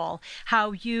powerful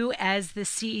how you, as the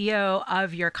CEO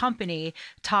of your company,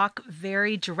 talk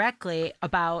very directly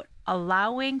about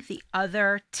allowing the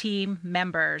other team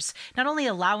members, not only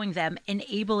allowing them,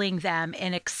 enabling them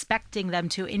and expecting them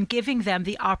to, and giving them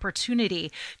the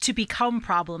opportunity to become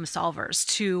problem solvers,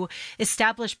 to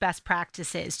establish best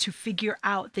practices, to figure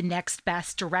out the next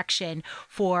best direction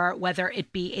for whether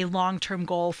it be a long-term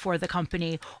goal for the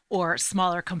company or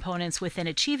smaller components within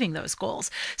achieving those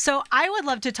goals. So I would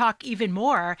love to talk even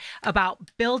more about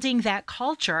building that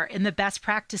culture and the best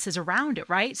practices around it,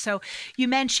 right? So you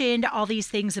mentioned all these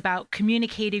things about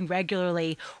communicating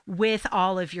regularly with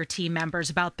all of your team members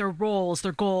about their roles,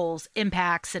 their goals,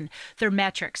 impacts, and their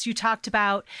metrics. You talked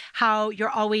about how you're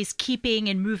always keeping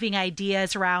and moving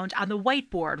ideas around on the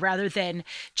whiteboard rather than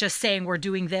just saying we're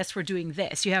doing this, we're doing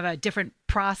this. You have a different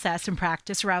process and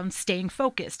practice around staying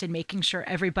focused and making sure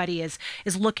everybody is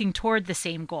looking toward the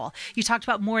same goal. You talked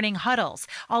about morning huddles,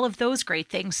 all of those great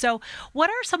things. So what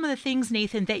are some of the things,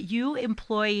 Nathan, that you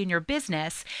employ in your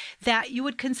business that you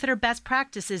would consider best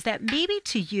practices businesses that maybe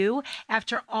to you,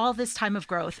 after all this time of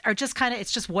growth, are just kind of,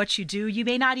 it's just what you do. You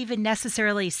may not even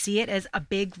necessarily see it as a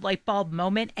big light bulb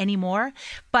moment anymore,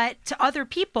 but to other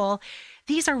people,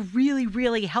 these are really,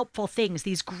 really helpful things,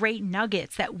 these great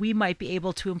nuggets that we might be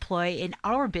able to employ in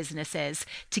our businesses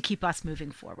to keep us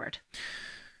moving forward.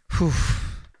 Whew.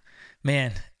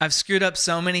 Man, I've screwed up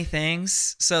so many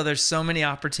things. So there's so many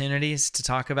opportunities to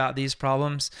talk about these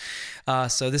problems.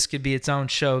 So this could be its own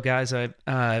show, guys. But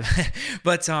I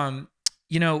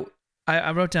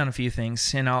wrote down a few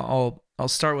things, and I'll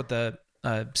start with the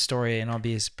story, and I'll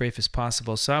be as brief as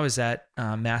possible. So I was at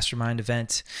a mastermind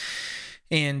event,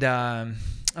 and I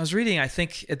was reading. I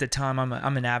think at the time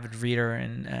I'm an avid reader,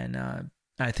 and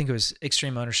I think it was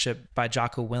Extreme Ownership by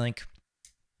Jocko Willink.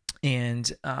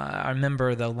 And I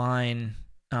remember the line,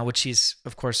 which he's,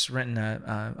 of course, written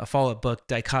a follow-up book,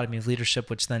 Dichotomy of Leadership,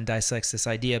 which then dissects this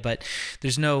idea. But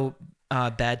there's no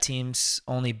bad teams,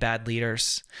 only bad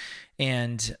leaders.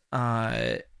 And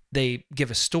they give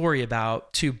a story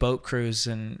about two boat crews,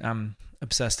 and I'm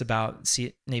obsessed about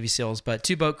Navy SEALs, but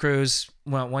two boat crews,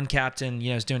 one captain,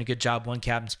 is doing a good job. One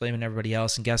captain's blaming everybody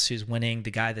else. And guess who's winning? The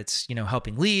guy that's,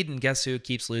 helping lead. And guess who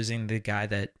keeps losing? The guy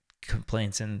that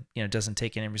complains and doesn't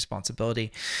take any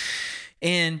responsibility.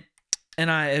 And it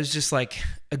was just like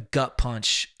a gut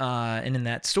punch. And in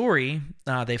that story,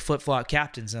 they flip-flop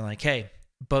captains and like, hey,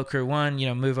 boat crew 1,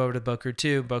 move over to boat crew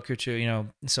 2,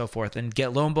 and so forth. And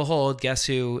lo and behold, guess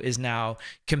who is now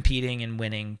competing and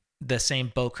winning? The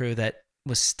same boat crew that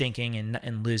was stinking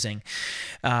and losing.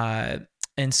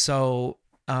 And so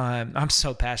I'm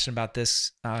so passionate about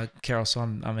this, Carol. So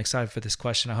I'm excited for this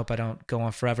question. I hope I don't go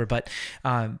on forever, but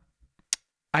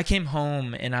I came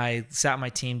home and I sat my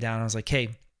team down. And I was like, hey,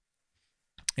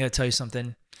 I got to tell you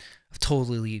something. I've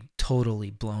totally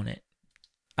blown it.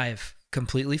 I have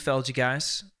completely failed you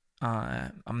guys.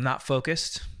 I'm not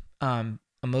focused.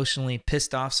 Emotionally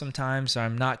pissed off sometimes. Or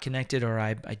I'm not connected, or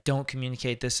I don't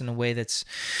communicate this in a way that's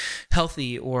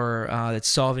healthy or that's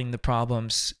solving the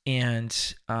problems.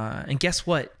 And guess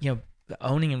what?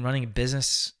 Owning and running a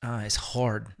business is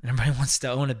hard. Everybody wants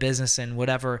to own a business and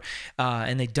whatever,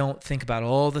 and they don't think about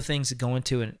all the things that go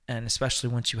into it. And especially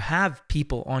once you have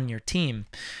people on your team,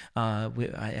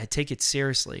 I take it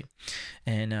seriously.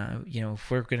 And if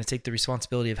we're going to take the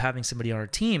responsibility of having somebody on our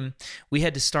team, we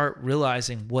had to start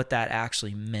realizing what that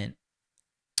actually meant.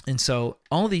 And so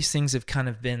all these things have kind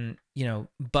of been,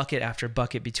 bucket after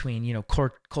bucket between,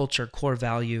 core culture, core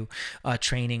value,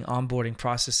 training, onboarding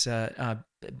process,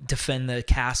 defend the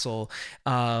castle.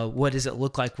 What does it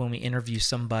look like when we interview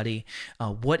somebody?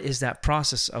 What is that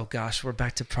process? Oh gosh, we're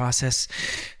back to process.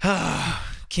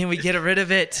 Can we get rid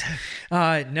of it?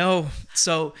 No.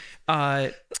 So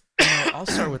I'll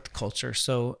start with the culture.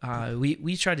 So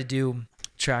we try to do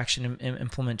traction and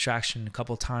implement traction a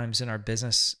couple of times in our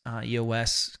business,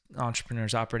 EOS,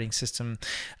 Entrepreneurs Operating System,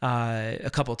 a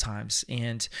couple of times.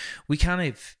 And we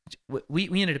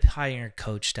we ended up hiring a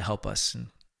coach to help us. And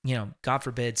God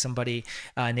forbid somebody,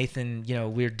 Nathan,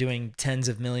 we're doing tens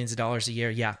of millions of dollars a year.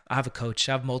 Yeah, I have a coach.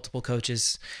 I have multiple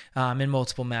coaches. I'm in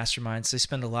multiple masterminds. I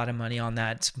spend a lot of money on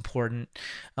that. It's important.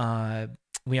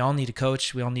 We all need a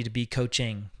coach. We all need to be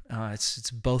coaching. It's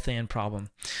both and problem.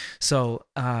 So,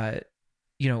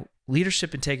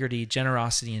 leadership, integrity,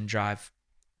 generosity, and drive.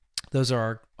 Those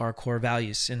are our core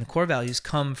values. And the core values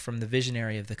come from the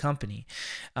visionary of the company.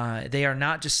 They are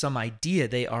not just some idea.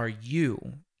 They are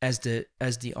you as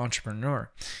the entrepreneur.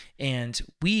 And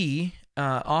we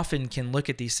often can look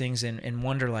at these things and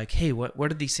wonder like, hey, where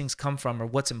did these things come from, or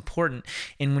what's important?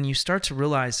 And when you start to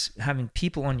realize having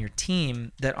people on your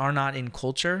team that are not in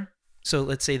culture. So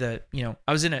let's say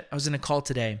I was in a call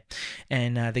today,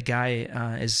 and the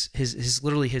guy is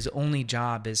literally his only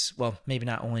job is, well, maybe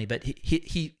not only, but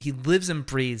he lives and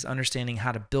breathes understanding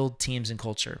how to build teams and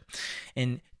culture.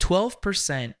 And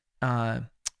 12%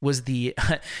 was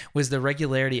the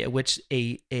regularity at which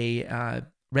a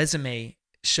resume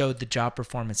showed the job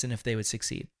performance and if they would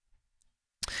succeed.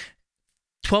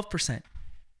 12%.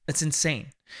 That's insane.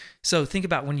 So think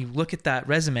about when you look at that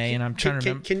resume, and I'm trying to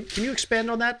remember. Can you expand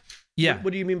on that? Yeah.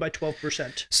 What do you mean by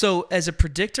 12%? So as a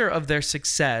predictor of their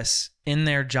success in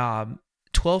their job,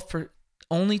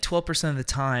 only 12% of the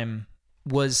time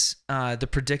was the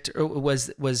predictor,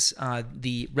 was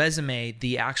the resume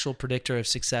the actual predictor of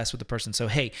success with the person. So,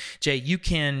 hey, Jay, you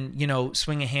can,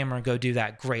 swing a hammer and go do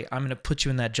that. Great. I'm going to put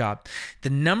you in that job. The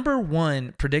number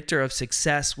one predictor of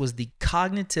success was the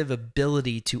cognitive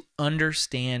ability to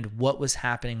understand what was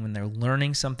happening when they're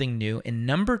learning something new. And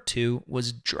number two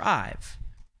was drive.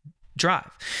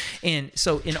 drive. And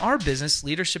so in our business,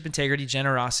 leadership, integrity,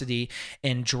 generosity,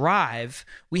 and drive,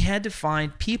 we had to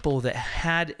find people that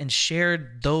had and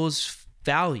shared those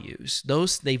values.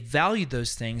 They valued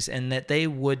those things, and that they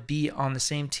would be on the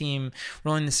same team,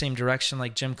 rowing the same direction,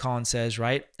 like Jim Collins says,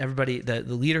 right? Everybody, the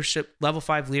leadership, level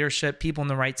 5 leadership, people in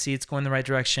the right seats, going the right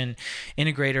direction,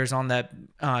 integrators on that,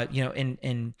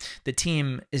 and the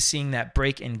team is seeing that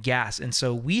brake and gas. And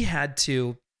so we had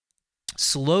to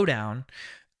slow down,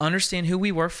 understand who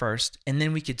we were first, and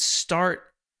then we could start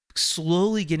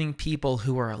slowly getting people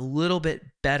who are a little bit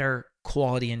better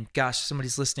quality. And gosh,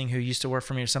 somebody's listening who used to work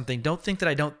for me or something, don't think that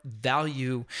I don't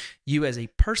value you as a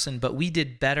person, but we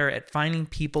did better at finding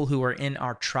people who are in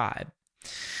our tribe.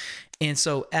 And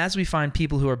so as we find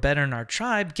people who are better in our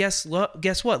tribe, guess what?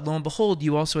 Lo and behold,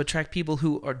 you also attract people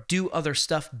who do other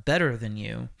stuff better than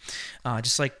you.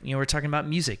 Just like, we're talking about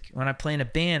music. When I play in a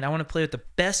band, I want to play with the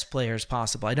best players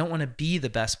possible. I don't want to be the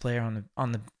best player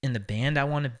in the band. I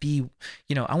want to be,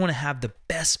 I want to have the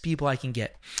best people I can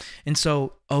get. And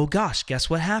so, oh gosh,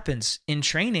 guess what happens in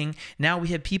training? Now we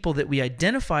have people that we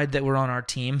identified that were on our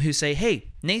team who say, hey,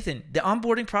 Nathan, the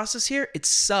onboarding process here, it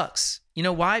sucks. You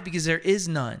know why? Because there is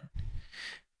none.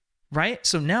 Right?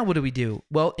 So now what do we do?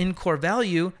 Well, in core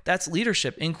value, that's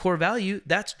leadership. In core value,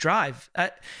 that's drive.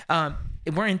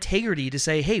 We're integrity to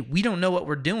say, hey, we don't know what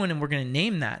we're doing, and we're going to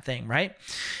name that thing, right?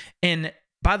 And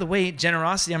by the way,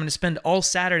 generosity, I'm going to spend all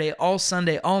Saturday, all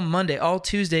Sunday, all Monday, all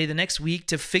Tuesday, the next week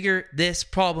to figure this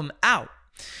problem out,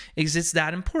 because it's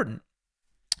that important.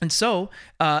 And so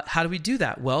how do we do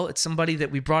that? Well, it's somebody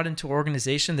that we brought into our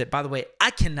organization that, by the way,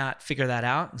 I cannot figure that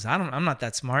out because I'm not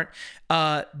that smart.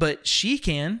 But she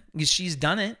can, because she's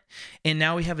done it. And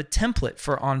now we have a template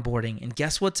for onboarding. And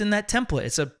guess what's in that template?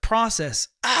 It's a process.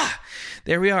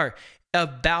 There we are.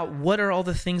 About what are all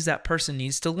the things that person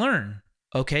needs to learn.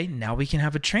 Okay, now we can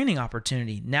have a training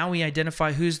opportunity. Now we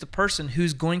identify who's the person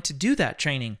who's going to do that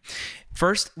training.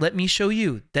 First, let me show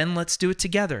you. Then let's do it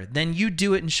together. Then you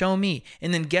do it and show me.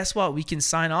 And then guess what? We can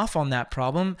sign off on that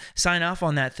problem, sign off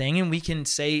on that thing, and we can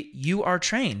say you are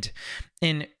trained.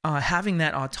 And having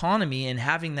that autonomy and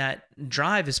having that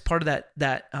drive is part of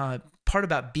that part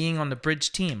about being on the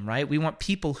Bridge team, right? We want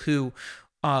people who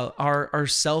are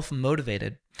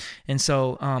self-motivated. And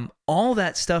so all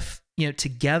that stuff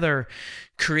together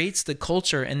creates the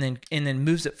culture and then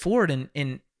moves it forward.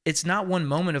 And it's not one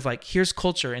moment of like, here's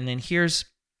culture and then here's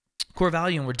core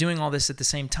value, and we're doing all this at the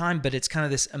same time, but it's kind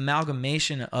of this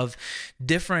amalgamation of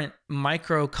different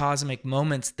microcosmic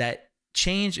moments that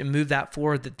change and move that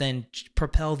forward that then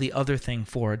propel the other thing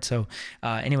forward. So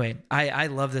anyway, I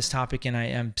love this topic, and I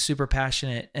am super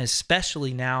passionate,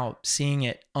 especially now seeing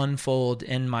it unfold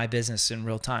in my business in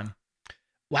real time.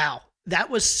 Wow.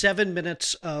 That was 7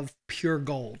 minutes of pure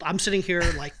gold. I'm sitting here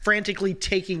like frantically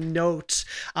taking notes.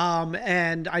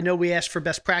 And I know we asked for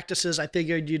best practices. I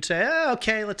figured you'd say,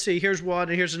 okay, let's see, here's one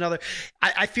and here's another.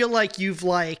 I feel like you've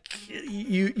well,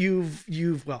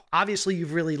 obviously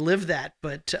you've really lived that,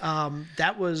 but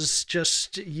that was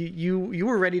just, you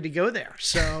were ready to go there.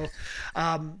 So,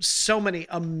 so many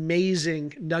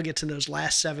amazing nuggets in those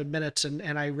last 7 minutes.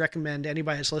 And I recommend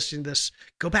anybody who's listening to this,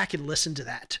 go back and listen to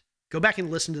that. Go back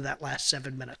and listen to that last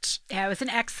 7 minutes. Yeah, it was an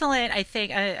excellent, I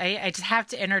think, I just have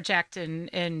to interject and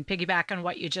piggyback on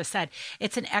what you just said.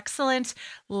 It's an excellent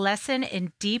lesson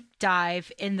and deep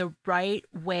dive in the right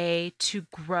way to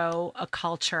grow a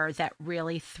culture that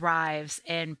really thrives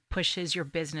and pushes your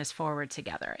business forward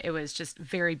together. It was just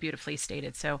very beautifully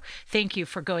stated. So thank you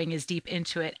for going as deep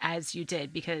into it as you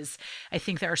did, because I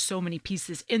think there are so many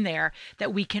pieces in there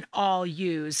that we can all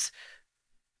use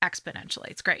exponentially.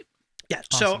 It's great. Yeah.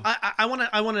 Awesome. So I want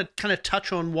to kind of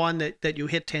touch on one that you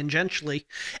hit tangentially,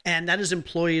 and that is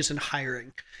employees and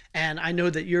hiring. And I know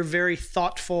that you're very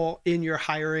thoughtful in your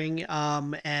hiring,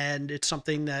 and it's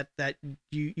something that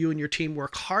you and your team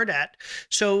work hard at.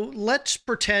 So let's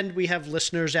pretend we have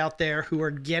listeners out there who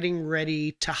are getting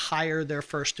ready to hire their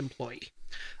first employee.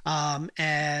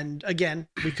 And again,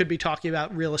 we could be talking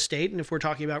about real estate. And if we're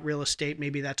talking about real estate,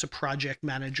 maybe that's a project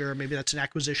manager, maybe that's an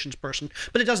acquisitions person,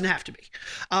 but it doesn't have to be.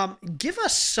 Give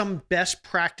us some best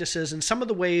practices and some of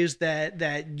the ways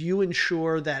that you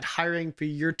ensure that hiring for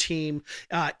your team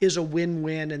is a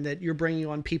win-win, and that you're bringing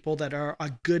on people that are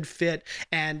a good fit,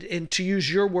 and to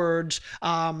use your words,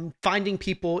 finding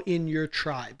people in your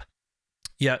tribe.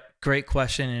 Yeah, great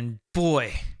question. And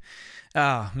boy,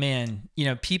 oh man,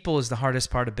 people is the hardest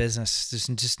part of business. There's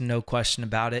just no question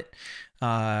about it.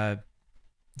 Other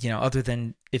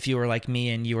than if you were like me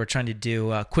and you were trying to do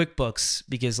QuickBooks,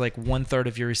 because like 1/3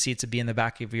 of your receipts would be in the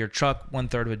back of your truck,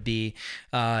 1/3 would be,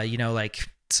 like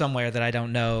somewhere that I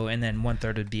don't know, and then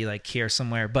 1/3 would be like here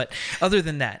somewhere. But other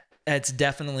than that, it's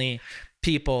definitely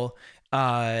people.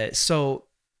 So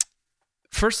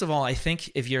first of all, I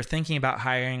think if you're thinking about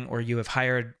hiring or you have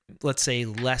hired, let's say,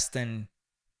 less than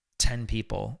 10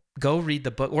 people, go read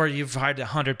the book, or you've hired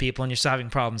 100 people and you're still having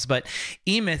problems. But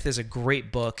E-Myth is a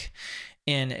great book,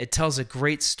 and it tells a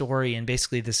great story. And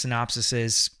basically the synopsis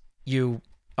is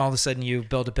all of a sudden you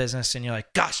build a business and you're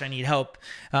like, gosh, I need help.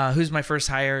 Who's my first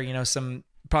hire?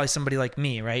 Probably somebody like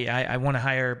me, right? I want to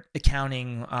hire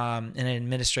accounting, and an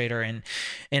administrator.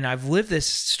 And I've lived this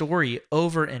story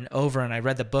over and over. And I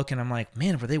read the book and I'm like,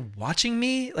 man, were they watching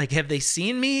me? Like, have they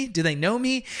seen me? Do they know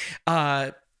me?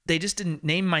 They just didn't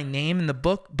name my name in the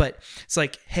book, but it's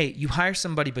like, hey, you hire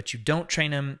somebody, but you don't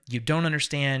train them. You don't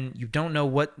understand. You don't know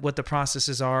what the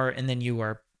processes are. And then you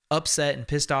are upset and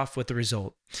pissed off with the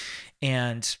result.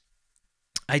 And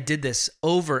I did this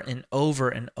over and over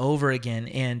and over again.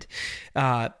 And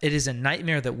it is a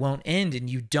nightmare that won't end. And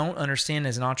you don't understand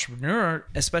as an entrepreneur,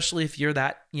 especially if you're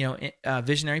that,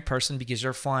 visionary person, because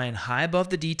you're flying high above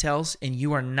the details and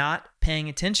you are not paying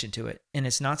attention to it. And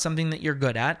it's not something that you're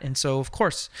good at. And so, of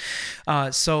course,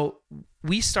 so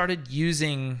we started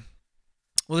using,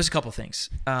 well, there's a couple things.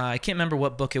 I can't remember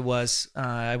what book it was.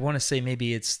 I want to say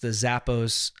maybe it's the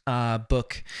Zappos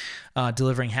book,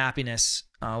 Delivering Happiness,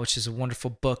 which is a wonderful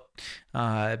book.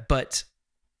 But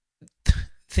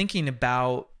thinking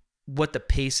about what the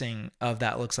pacing of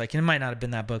that looks like, and it might not have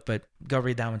been that book, but go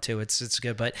read that one too. It's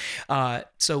good. But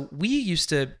so we used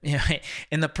to,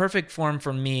 in the perfect form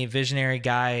for me, visionary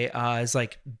guy, is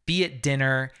like, be at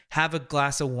dinner, have a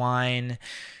glass of wine.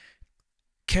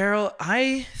 Carol,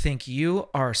 I think you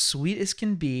are sweet as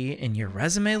can be, and your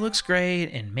resume looks great,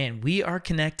 and man, we are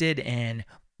connected, and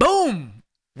boom,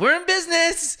 we're in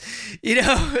business.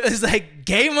 It's like,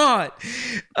 game on.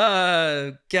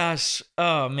 Gosh,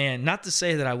 oh man, not to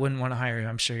say that I wouldn't want to hire you.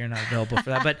 I'm sure you're not available for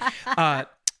that, but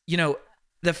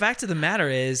the fact of the matter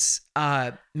is,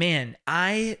 man,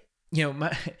 my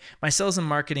sales and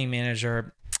marketing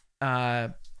manager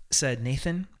said,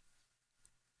 Nathan,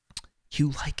 you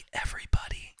like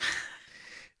everybody.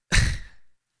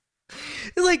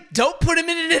 Like, don't put him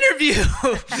in an interview.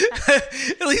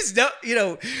 At least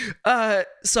don't,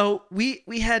 so we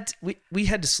had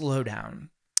to slow down,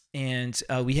 and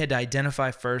we had to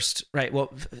identify first, right?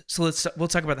 Well, so we'll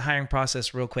talk about the hiring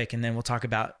process real quick, and then we'll talk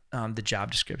about the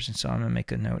job description. So I'm going to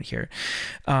make a note here.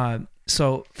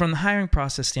 So from the hiring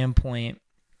process standpoint,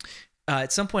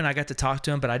 at some point I got to talk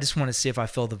to him, but I just want to see if I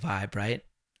feel the vibe, right?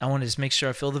 I want to just make sure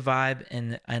I feel the vibe,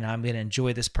 and I'm going to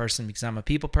enjoy this person because I'm a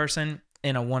people person,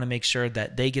 and I want to make sure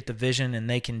that they get the vision and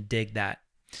they can dig that.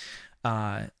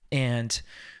 And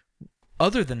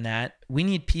other than that, we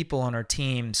need people on our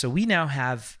team. So we now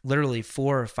have literally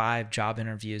 4 or 5 job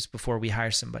interviews before we hire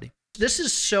somebody. This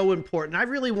is so important. I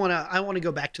want to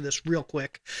go back to this real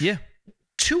quick. Yeah.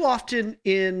 Too often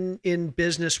in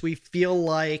business, we feel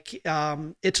like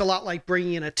it's a lot like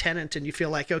bringing in a tenant, and you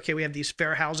feel like, okay, we have these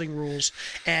fair housing rules,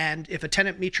 and if a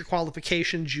tenant meets your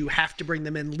qualifications, you have to bring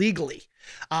them in legally.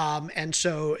 And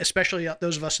so, especially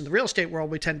those of us in the real estate world,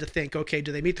 we tend to think, okay,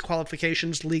 do they meet the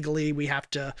qualifications legally? We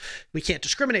can't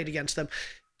discriminate against them.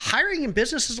 Hiring in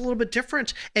business is a little bit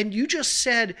different. And you just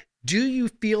said, do you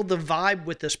feel the vibe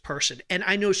with this person? And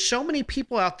I know so many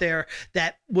people out there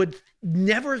that would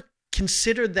never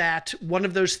consider that one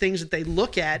of those things that they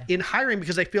look at in hiring,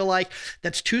 because they feel like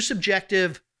that's too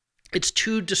subjective. It's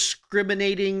too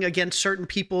discriminating against certain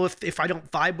people if I don't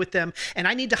vibe with them. And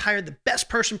I need to hire the best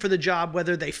person for the job,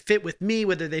 whether they fit with me,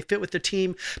 whether they fit with the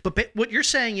team. But what you're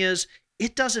saying is,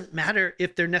 it doesn't matter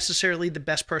if they're necessarily the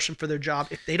best person for their job.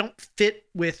 If they don't fit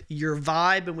with your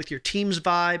vibe and with your team's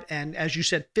vibe, and as you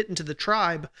said, fit into the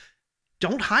tribe,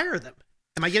 don't hire them.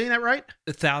 Am I getting that right?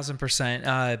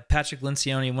 1,000%. Patrick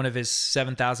Lencioni, one of his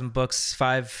 7,000 books,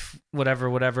 5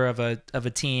 whatever of a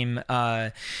team.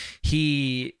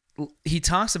 He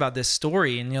talks about this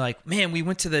story, and you're like, man, we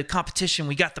went to the competition,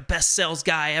 we got the best sales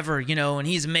guy ever, and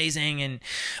he's amazing, and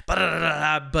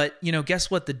but guess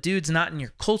what? The dude's not in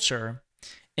your culture,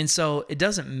 and so it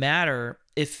doesn't matter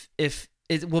if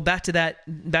back to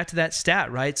that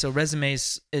stat, right? So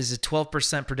resumes is a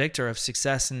 12% predictor of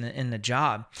success in the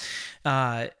job.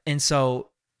 And so,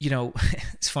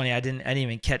 it's funny. I didn't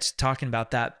even catch talking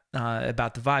about that,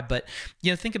 about the vibe, but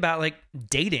think about like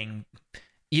dating.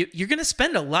 You're going to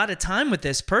spend a lot of time with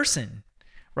this person,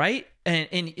 right?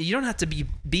 And you don't have to be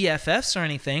BFFs or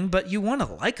anything, but you want to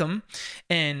like them.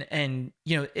 And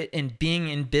being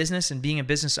in business and being a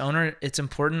business owner, it's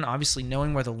important, obviously,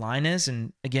 knowing where the line is.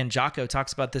 And again, Jocko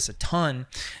talks about this a ton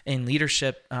in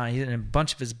leadership, in a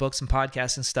bunch of his books and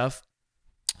podcasts and stuff.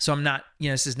 So I'm not,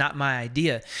 this is not my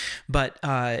idea, but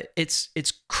it's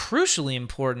crucially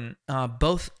important.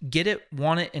 Both get it,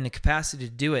 want it, and the capacity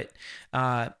to do it,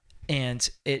 and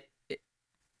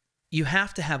you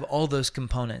have to have all those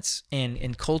components,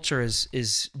 and culture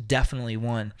is definitely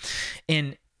one.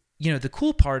 And the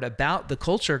cool part about the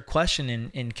culture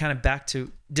question, and kind of back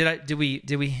to did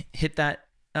we hit that?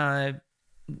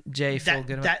 Jay, feel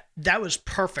good about that was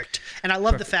perfect. And I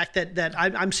love the fact that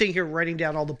I'm sitting here writing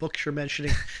down all the books you're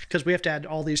mentioning, because we have to add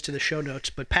all these to the show notes.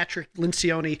 But Patrick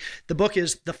Lencioni, the book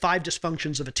is The 5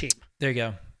 Dysfunctions of a Team. There you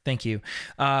go. Thank you.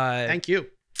 Thank you.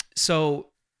 So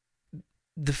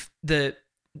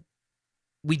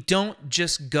we don't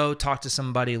just go talk to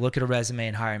somebody, look at a resume,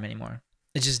 and hire them anymore.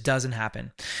 It just doesn't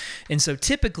happen. And so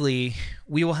typically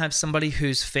we will have somebody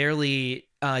who's fairly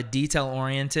detail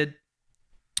oriented,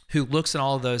 who looks at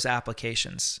all of those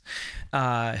applications,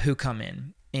 who come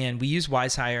in. And we use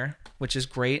WiseHire, which is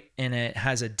great, and it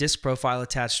has a disc profile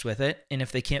attached with it. And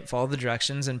if they can't follow the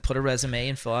directions and put a resume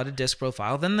and fill out a disc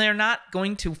profile, then they're not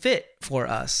going to fit for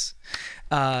us.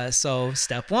 So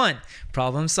step 1,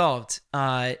 problem solved.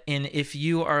 And if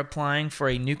you are applying for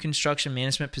a new construction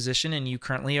management position and you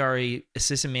currently are a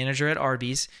assistant manager at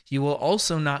Arby's, you will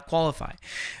also not qualify.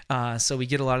 So we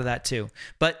get a lot of that too.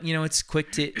 But it's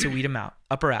quick to weed them out,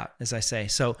 up or out, as I say.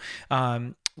 So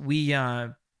we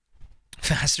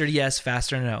faster to yes,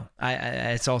 faster to no.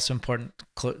 It's also important,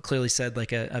 clearly said,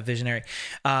 like a visionary.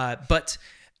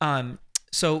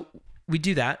 So we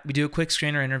do that. We do a quick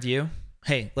screener interview.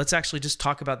 Hey, let's actually just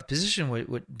talk about the position.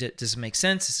 Does it make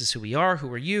sense? This is who we are.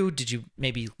 Who are you? Did you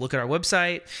maybe look at our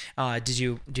website? Do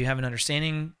you have an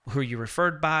understanding? Who are you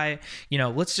referred by?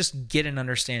 Let's just get an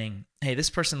understanding. Hey,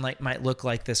 this person might look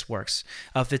like this works.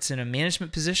 If it's in a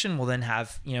management position, we'll then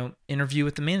have interview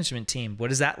with the management team. What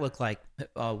does that look like?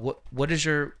 What is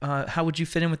your how would you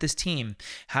fit in with this team?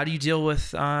 How do you deal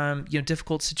with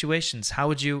difficult situations? How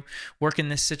would you work in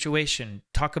this situation?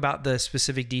 Talk about the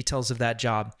specific details of that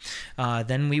job.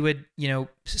 Then we would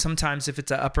sometimes if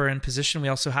it's an upper end position, we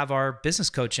also have our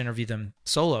business coach interview them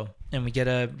solo, and we get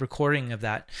a recording of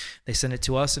that. They send it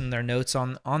to us and their notes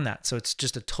on that. So it's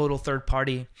just a total third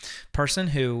party person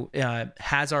who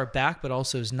has our back, but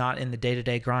also is not in the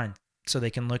day-to-day grind. So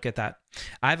they can look at that.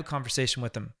 I have a conversation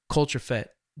with them. Culture fit.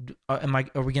 Are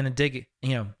we going to dig it?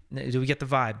 Do we get the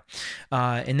vibe?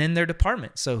 And then their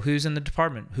department. So who's in the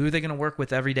department? Who are they going to work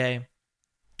with every day?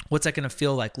 What's that going to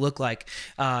feel like, look like?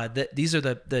 These are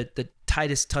the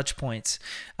tightest touch points.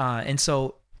 And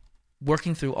so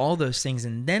working through all those things,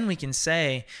 and then we can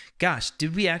say, gosh,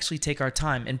 did we actually take our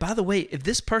time? And by the way, if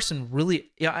this person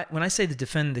really, when I say to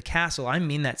defend the castle, I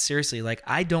mean that seriously. Like,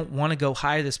 I don't want to go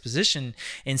hire this position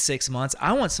in 6 months.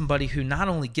 I want somebody who not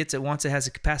only gets it, wants it, has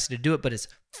the capacity to do it, but is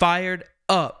fired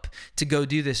up to go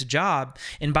do this job.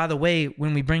 And by the way,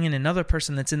 when we bring in another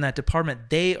person that's in that department,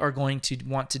 they are going to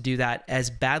want to do that as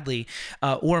badly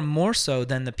or more so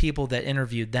than the people that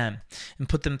interviewed them, and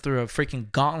put them through a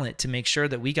freaking gauntlet to make sure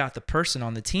that we got the person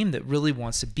on the team that really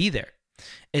wants to be there.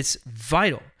 It's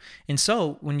vital. And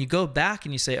so when you go back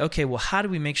and you say, okay, well, how do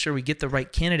we make sure we get the right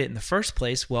candidate in the first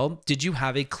place? Well, did you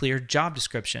have a clear job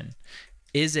description?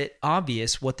 Is it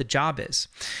obvious what the job is?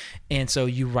 And so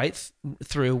you write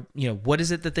through, what is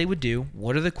it that they would do?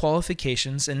 What are the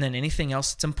qualifications? And then anything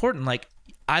else that's important, like,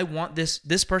 I want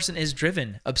this person is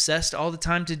driven, obsessed all the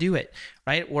time to do it,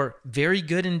 right? Or very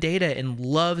good in data and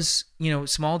loves,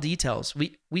 small details.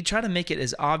 We try to make it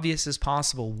as obvious as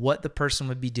possible what the person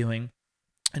would be doing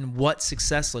and what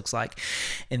success looks like.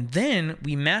 And then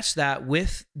we match that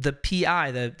with the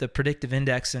PI, the predictive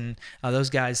index, and those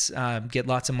guys get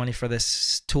lots of money for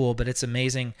this tool, but it's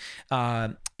amazing.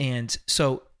 And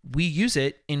so we use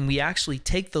it, and we actually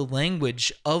take the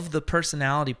language of the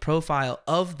personality profile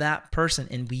of that person,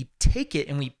 and we take it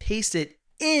and we paste it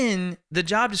in the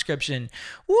job description.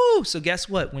 Woo! So guess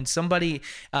what? When somebody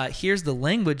hears the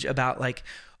language about, like,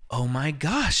 oh my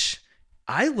gosh,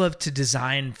 I love to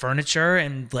design furniture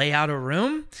and lay out a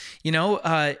room,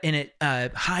 and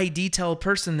a high detail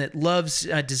person that loves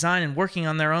design and working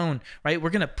on their own, right?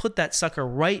 We're going to put that sucker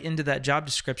right into that job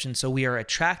description. So we are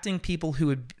attracting people who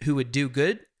would do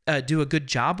a good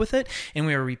job with it, and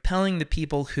we are repelling the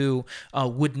people who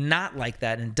would not like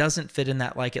that and doesn't fit in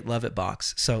that like it, love it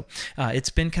box. So it's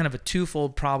been kind of a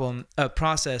twofold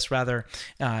process,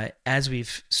 as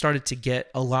we've started to get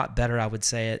a lot better, I would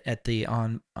say, at the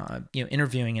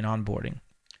interviewing and onboarding.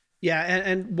 Yeah,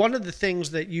 and one of the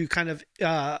things that you kind of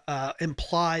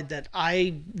implied that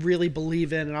I really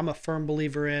believe in, and I'm a firm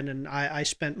believer in, and I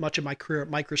spent much of my career at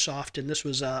Microsoft, and this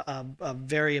was a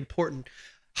very important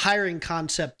hiring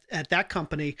concept at that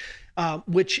company,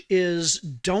 which is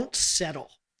don't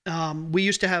settle. We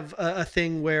used to have a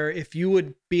thing where if you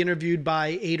would be interviewed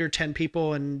by 8 or 10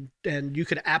 people, and you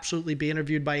could absolutely be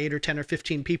interviewed by 8 or 10 or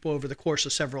 15 people over the course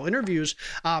of several interviews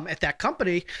at that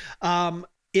company,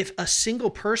 if a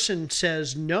single person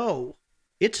says no,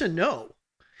 it's a no.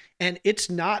 And it's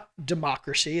not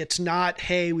democracy. It's not,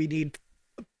 hey, we need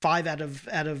 5 out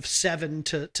of 7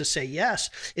 to say yes.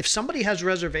 If somebody has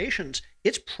reservations,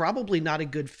 it's probably not a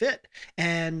good fit.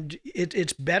 And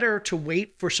it's better to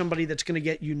wait for somebody that's going to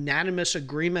get unanimous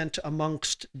agreement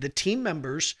amongst the team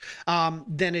members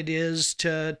than it is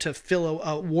to fill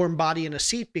a warm body in a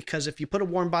seat. Because if you put a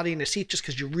warm body in a seat just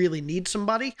because you really need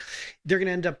somebody, they're going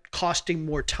to end up costing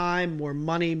more time, more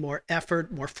money, more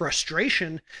effort, more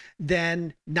frustration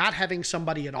than not having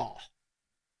somebody at all.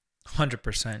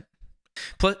 100%.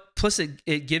 Plus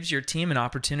it gives your team an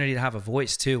opportunity to have a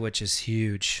voice too, which is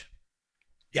huge.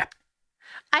 Yeah.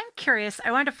 I'm curious.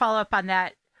 I wanted to follow up on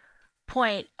that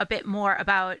point a bit more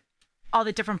about all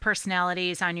the different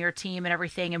personalities on your team and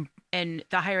everything, and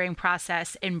the hiring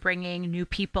process and bringing new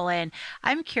people in.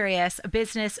 I'm curious, a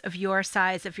business of your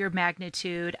size, of your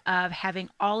magnitude, of having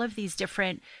all of these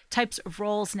different types of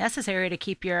roles necessary to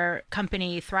keep your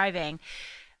company thriving.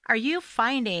 Are you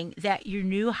finding that your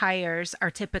new hires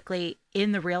are typically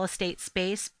in the real estate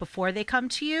space before they come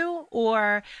to you,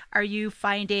 or are you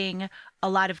finding a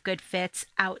lot of good fits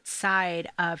outside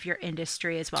of your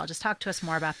industry as well? Just talk to us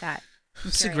more about that.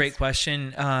 It's a great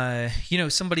question.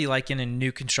 Somebody like in a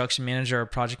new construction manager or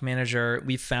project manager,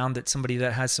 we found that somebody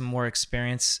that has some more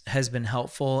experience has been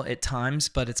helpful at times,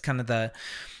 but it's kind of the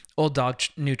old dog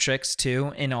new tricks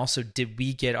too. And also, did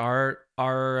we get our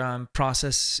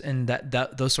process and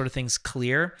that those sort of things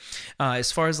clear?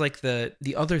 As far as like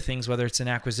the other things, whether it's in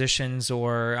acquisitions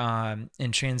or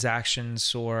in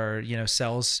transactions or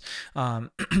sales,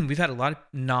 we've had a lot of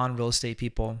non-real estate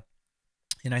people,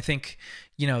 and I think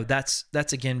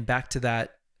that's again back to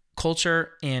that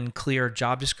culture and clear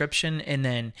job description. And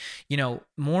then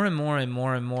more and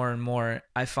more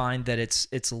I find that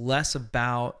it's less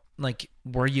about like,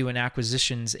 were you an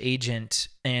acquisitions agent,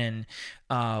 and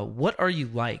what are you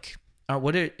like?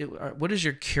 What is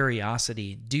your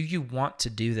curiosity? Do you want to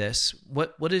do this?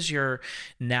 What is your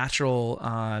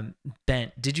natural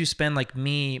bent? Did you spend, like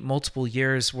me, multiple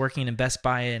years working in Best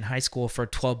Buy in high school for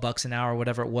 $12 an hour,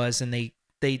 whatever it was, and they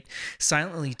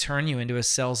silently turn you into a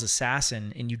sales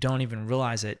assassin and you don't even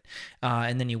realize it.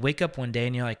 And then you wake up one day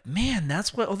and you're like, man,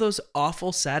 that's what all those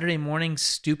awful Saturday morning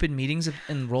stupid meetings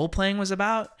and role playing was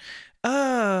about.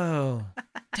 Oh,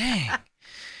 dang.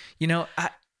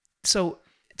 So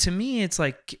to me, it's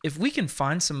like, if we can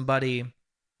find somebody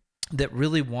that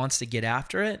really wants to get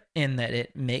after it and that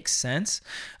it makes sense,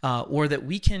 or that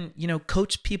we can,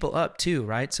 coach people up too,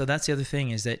 right? So that's the other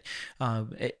thing, is that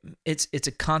it's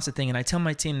a constant thing. And I tell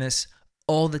my team this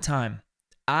all the time.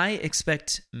 I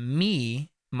expect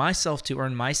myself to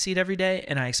earn my seat every day,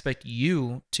 and I expect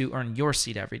you to earn your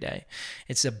seat every day.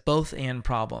 It's a both and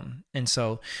problem. And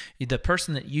so the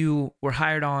person that you were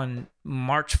hired on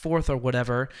March 4th or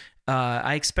whatever,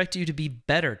 I expect you to be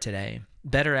better today,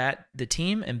 better at the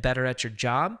team and better at your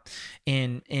job,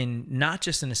 and not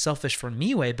just in a selfish for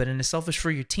me way, but in a selfish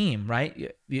for your team,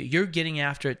 right? You're getting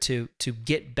after it to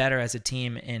get better as a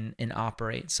team and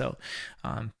operate. So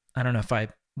I don't know if I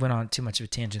went on too much of a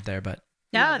tangent there, but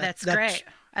no, that's great.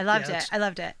 I loved it. I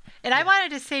loved it. And I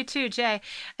wanted to say too, Jay,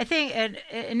 I think, and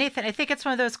Nathan, I think it's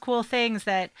one of those cool things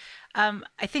that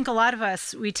I think a lot of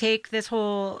us, we take this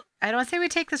whole, I don't say we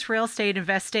take this real estate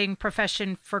investing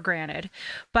profession for granted,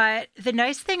 but the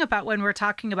nice thing about when we're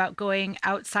talking about going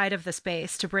outside of the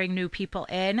space to bring new people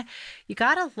in, you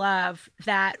gotta love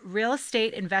that real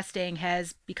estate investing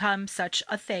has become such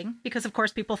a thing, because of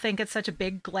course people think it's such a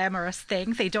big glamorous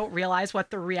thing. They don't realize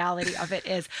what the reality of it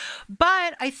is.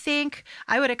 But I think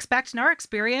I would expect in our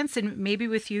experience, and maybe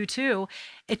with you too,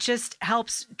 it just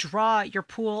helps draw your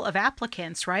pool of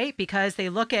applicants, right? Because they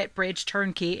look at Bridge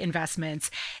Turnkey Investments.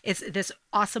 It's this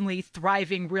awesomely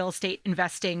thriving real estate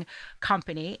investing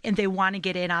company, and they want to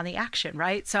get in on the action,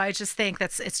 right? So I just think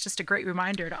it's just a great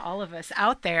reminder to all of us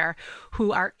out there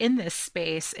who are in this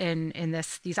space, in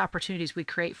these opportunities we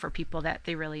create for people that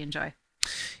they really enjoy.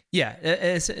 Yeah,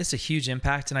 it's a huge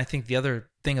impact. And I think the other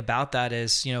thing about that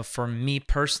is, for me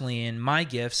personally, and my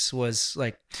gifts was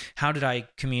like, how did I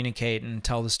communicate and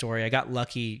tell the story? I got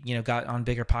lucky, got on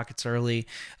BiggerPockets early,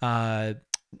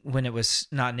 when it was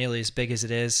not nearly as big as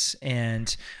it is.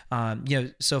 And,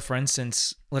 so for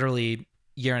instance, literally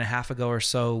a year and a half ago or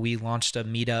so, we launched a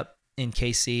meetup in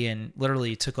KC and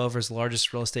literally took over as the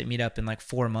largest real estate meetup in like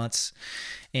 4 months.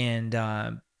 And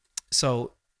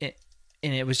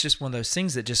it was just one of those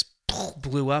things that just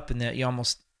blew up, and that you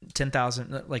almost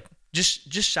 10,000, like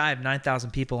just shy of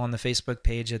 9,000 people on the Facebook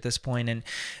page at this point,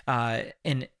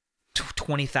 and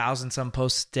 20,000 some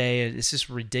posts a day. It's just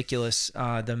ridiculous,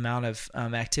 the amount of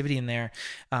activity in there.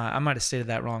 I might have stated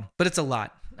that wrong, but it's a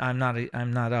lot. I'm not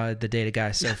the data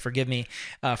guy, so forgive me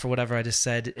for whatever I just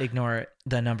said. Ignore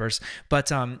the numbers,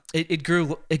 but it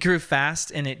grew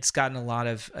fast, and it's gotten a lot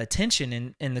of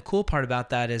attention. And the cool part about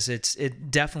that is it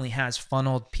definitely has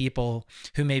funneled people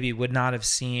who maybe would not have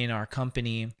seen our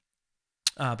company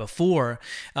before,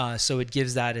 so it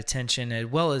gives that attention, as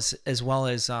well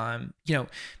as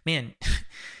man,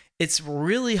 it's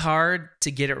really hard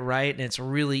to get it right, and it's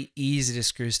really easy to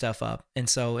screw stuff up. And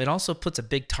so it also puts a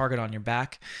big target on your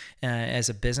back as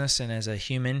a business and as a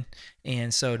human.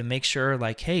 And so to make sure,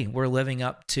 like, hey, we're living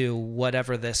up to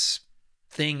whatever this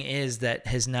thing is that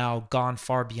has now gone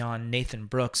far beyond Nathan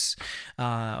Brooks,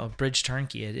 Bridge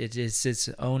Turnkey. It's its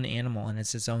own animal, and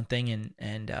it's its own thing,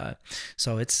 and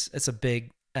so it's a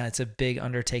big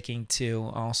undertaking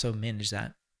to also manage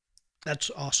that.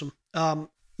 That's awesome.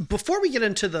 Before we get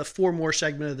into the 4 more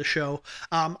segment of the show,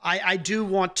 I do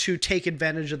want to take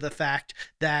advantage of the fact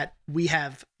that we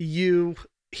have you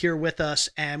here with us,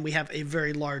 and we have a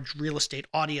very large real estate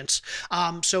audience.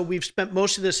 So we've spent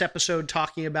most of this episode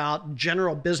talking about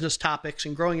general business topics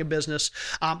and growing a business.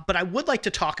 But I would like to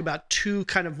talk about 2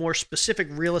 kind of more specific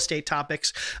real estate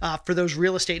topics for those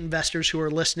real estate investors who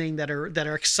are listening that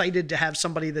are excited to have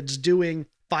somebody that's doing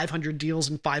 500 deals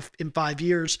in 5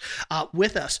 years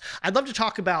with us. I'd love to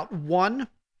talk about, one,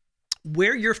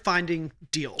 where you're finding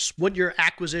deals, what your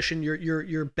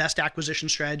best acquisition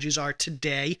strategies are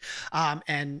today.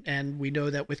 And we know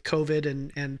that with COVID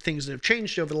and things that have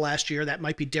changed over the last year, that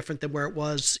might be different than where it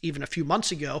was even a few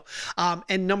months ago.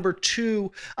 And number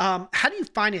 2, how do you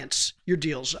finance your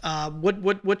deals?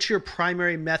 What's your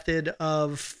primary method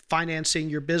of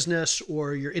financing your business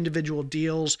or your individual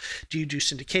deals? Do you do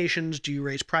syndications? Do you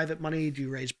raise private money? Do you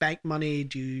raise bank money?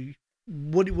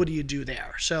 What do you do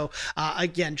there? So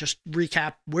again, just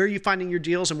recap, where are you finding your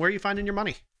deals and where are you finding your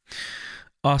money?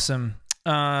 Awesome.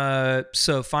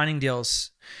 So finding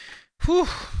deals, whew,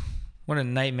 what a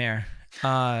nightmare.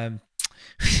 We're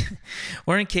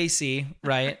in KC,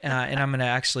 right? And I'm going to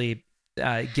actually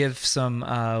give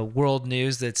some world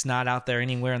news that's not out there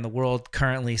anywhere in the world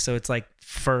currently. So it's like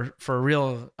for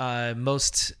real,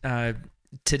 most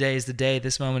today is the day.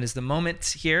 This moment is the moment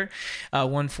here,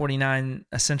 1:49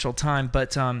 Central Time.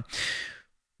 But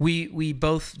we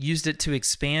both used it to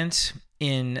expand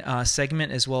in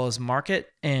segment as well as market,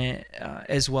 and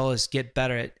as well as get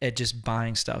better at just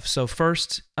buying stuff. So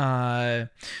first,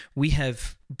 we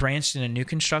have branched into new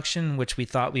construction, which we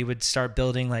thought we would start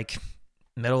building like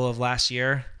middle of last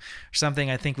year or something.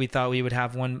 I think we thought we would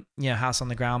have one house on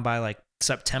the ground by like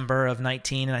September of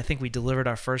 19, and I think we delivered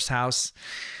our first house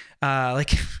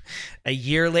like a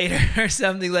year later or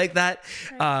something like that.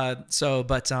 Right.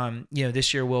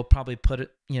 This year we'll probably put it,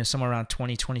 somewhere around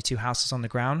 22 houses on the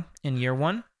ground in year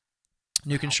 1,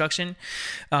 new construction.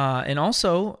 And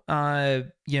also,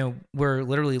 we're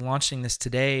literally launching this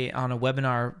today on a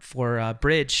webinar for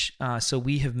Bridge. So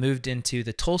we have moved into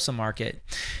the Tulsa market.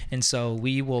 And so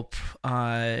we will,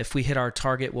 if we hit our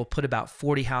target, we'll put about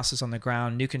 40 houses on the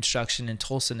ground, new construction in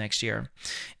Tulsa next year.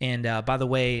 And by the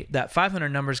way, that 500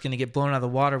 number is going to get blown out of the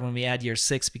water when we add year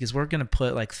 6, because we're going to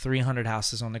put like 300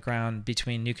 houses on the ground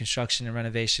between new construction and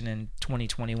renovation in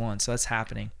 2021. So that's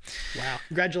happening. Wow.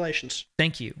 Congratulations.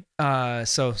 Thank you.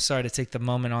 So sorry to take the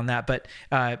moment on that, but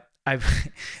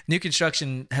new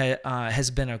construction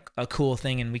has been a cool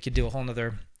thing, and we could do a whole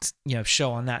nother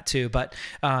show on that too. But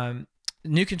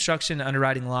new construction,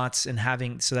 underwriting lots, and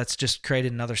so that's just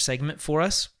created another segment for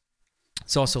us.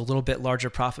 It's also a little bit larger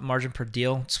profit margin per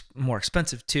deal. It's more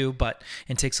expensive too,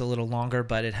 and takes a little longer,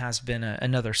 but it has been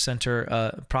another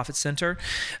profit center.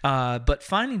 But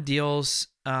finding deals,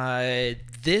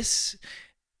 this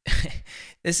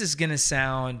is going to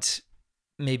sound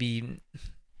maybe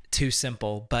too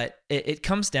simple, but it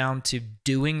comes down to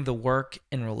doing the work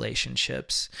in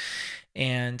relationships.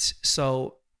 And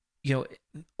so,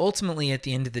 ultimately at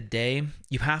the end of the day,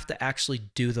 you have to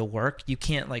actually do the work. You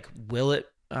can't like will it,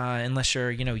 unless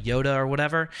you're, Yoda or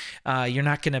whatever. You're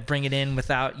not going to bring it in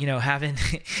without, having,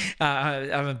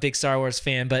 I'm a big Star Wars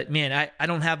fan, but man, I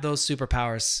don't have those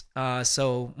superpowers.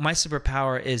 So my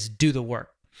superpower is do the work.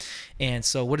 And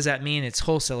so what does that mean? It's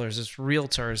wholesalers, it's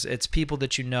realtors, it's people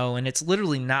that and it's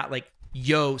literally not like,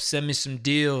 yo, send me some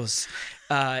deals.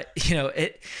 That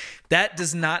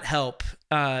does not help.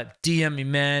 DM me,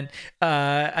 man.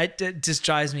 It just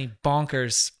drives me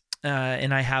bonkers.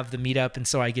 And I have the meetup, and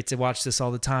so I get to watch this all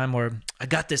the time. Or I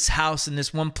got this house in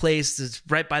this one place that's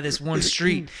right by this one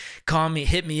street. Call me,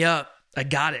 hit me up. I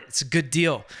got it. It's a good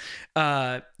deal.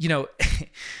 Whew,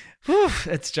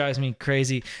 that drives me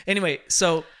crazy. Anyway,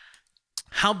 so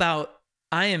how about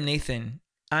I am Nathan.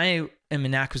 I am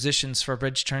in acquisitions for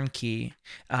Bridge Turnkey.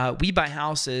 We buy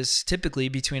houses typically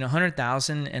between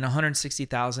 100,000 and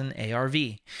 160,000 ARV.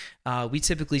 We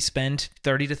typically spend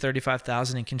 30 to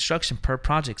 35,000 in construction per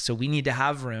project. So we need to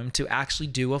have room to actually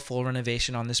do a full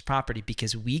renovation on this property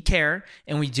because we care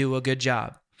and we do a good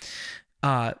job.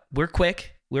 We're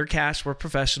quick. We're cash, we're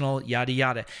professional, yada,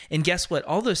 yada. And guess what?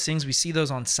 All those things, we see those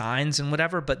on signs and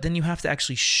whatever, but then you have to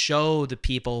actually show the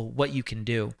people what you can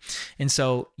do. And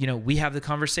so, we have the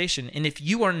conversation. And if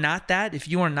you are not that, if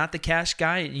you are not the cash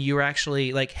guy, and you're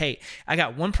actually like, hey, I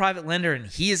got one private lender and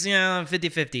he's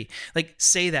 50-50, like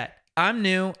say that. I'm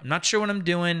new. I'm not sure what I'm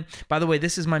doing. By the way,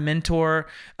 this is my mentor,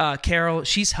 Carol.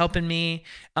 She's helping me,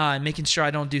 making sure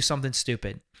I don't do something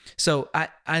stupid. So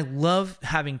I love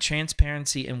having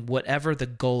transparency in whatever the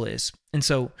goal is. And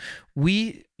so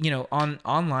we,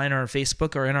 online or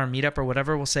Facebook or in our meetup or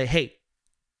whatever, we'll say, hey,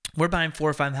 we're buying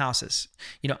 4 or 5 houses.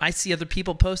 I see other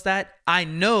people post that. I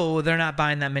know they're not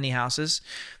buying that many houses,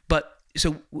 but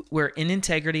so we're in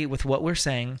integrity with what we're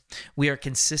saying. We are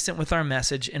consistent with our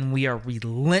message, and we are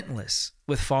relentless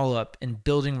with follow-up and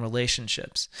building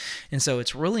relationships. And so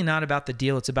it's really not about the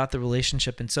deal. It's about the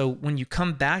relationship. And so when you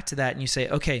come back to that and you say,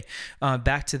 okay,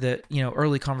 back to the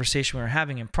early conversation we were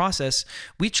having in process,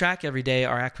 we track every day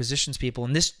our acquisitions people.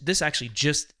 And this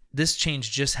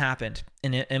change just happened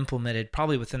and it implemented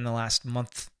probably within the last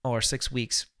month or 6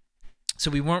 weeks. So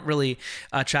we weren't really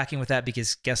tracking with that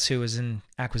because guess who was in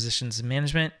acquisitions and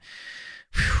management?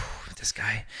 Whew, this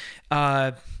guy.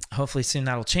 Hopefully soon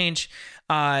that'll change.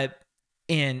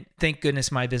 And thank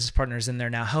goodness my business partner is in there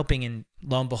now helping, and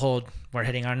lo and behold, we're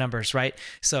hitting our numbers, right?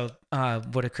 So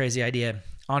what a crazy idea.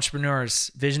 Entrepreneurs,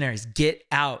 visionaries, get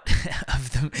out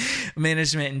of the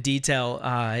management in detail.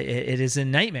 It is a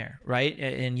nightmare, right?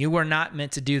 And you were not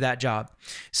meant to do that job.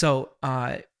 So,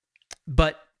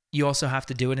 but you also have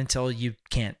to do it until you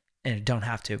can't and don't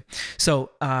have to. So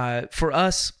for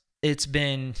us, it's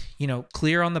been,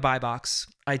 clear on the buy box.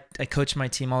 I coach my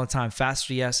team all the time. Faster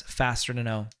to yes, faster to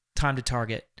no. Time to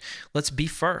target. Let's be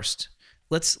first.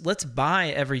 Let's buy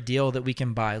every deal that we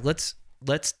can buy. Let's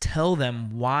tell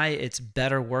them why it's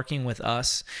better working with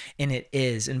us, and it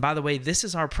is. And by the way, this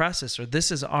is our process, or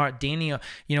this is our Danny,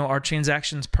 our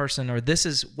transactions person, or this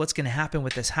is what's going to happen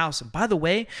with this house. And by the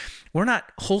way, we're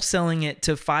not wholesaling it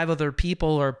to 5 other people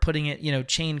or putting it,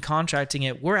 chain contracting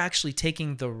it. We're actually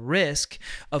taking the risk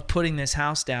of putting this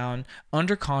house down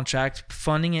under contract,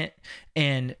 funding it,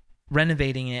 and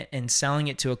renovating it and selling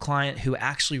it to a client who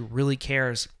actually really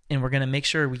cares. And we're going to make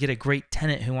sure we get a great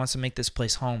tenant who wants to make this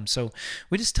place home. So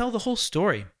we just tell the whole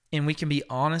story, and we can be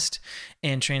honest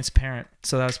and transparent.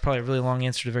 So that was probably a really long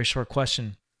answer to a very short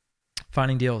question.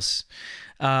 Finding deals,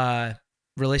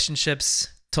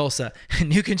 relationships, Tulsa,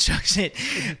 new construction.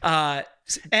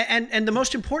 And the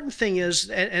most important thing is,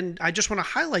 and I just want to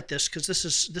highlight this because this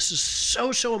is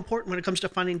so important when it comes to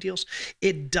finding deals.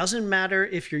 It doesn't matter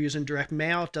if you're using direct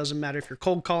mail. It doesn't matter if you're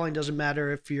cold calling. It doesn't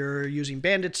matter if you're using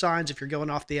bandit signs, if you're going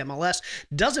off the MLS.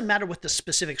 It doesn't matter what the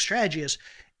specific strategy is.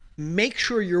 Make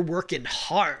sure you're working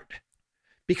hard,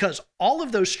 because all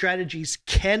of those strategies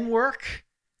can work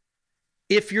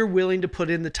if you're willing to put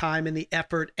in the time and the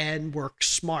effort and work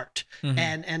smart. Mm-hmm.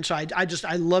 And so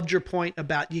I loved your point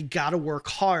about you got to work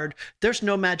hard. There's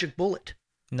no magic bullet.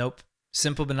 Nope.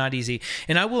 Simple but not easy.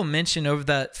 And I will mention over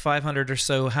that 500 or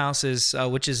so houses,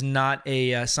 which is not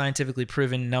a scientifically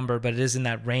proven number, but it is in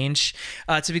that range.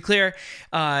 To be clear,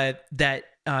 that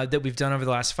we've done over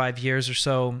the last 5 years or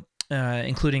so,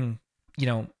 including,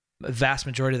 a vast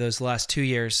majority of those the last 2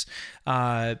 years,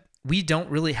 we don't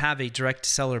really have a direct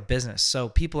seller business. So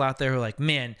people out there who are like,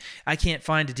 man, I can't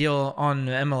find a deal on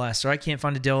MLS, or I can't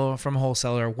find a deal from a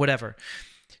wholesaler, or whatever.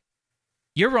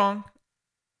 You're wrong.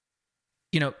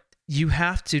 You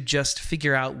have to just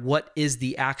figure out what is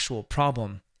the actual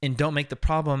problem, and don't make the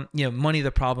problem, money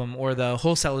the problem, or the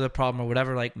wholesaler the problem, or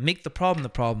whatever. Like, make the problem the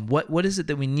problem. What is it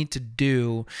that we need to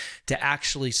do to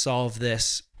actually solve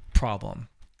this problem?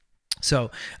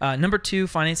 So number 2,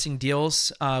 financing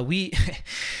deals.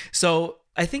 So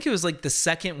I think it was like the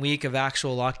second week of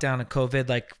actual lockdown of COVID,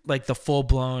 like the full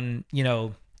blown,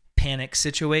 panic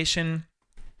situation.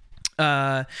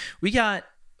 We got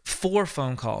 4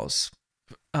 phone calls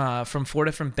from 4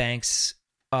 different banks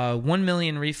 $1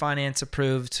 million refinance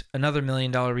approved, another $1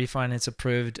 million refinance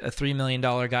approved, a $3 million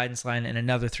guidance line, and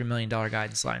another $3 million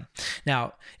guidance line.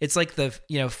 Now, it's like the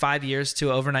 5 years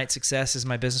to overnight success, as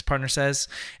my business partner says,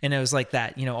 and it was like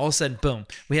that. All of a sudden, boom,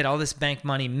 we had all this bank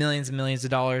money, millions and millions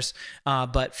of dollars.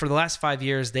 But for the last 5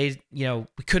 years, we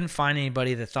couldn't find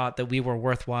anybody that thought that we were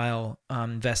worthwhile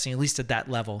investing, at least at that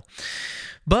level.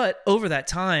 But over that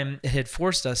time, it had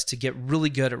forced us to get really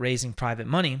good at raising private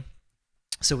money.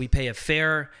 So we pay a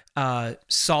fair,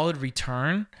 solid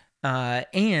return,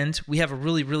 and we have a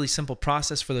really, really simple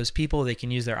process for those people. They can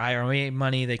use their IRA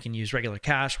money, they can use regular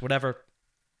cash, whatever.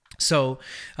 So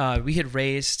we had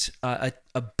raised a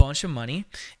bunch of money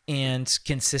and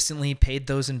consistently paid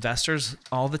those investors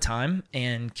all the time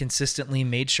and consistently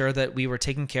made sure that we were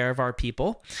taking care of our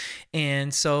people.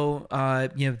 And so,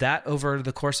 that over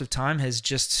the course of time has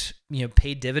just,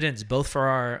 paid dividends both for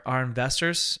our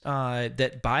investors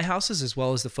that buy houses as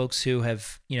well as the folks who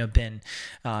have, been,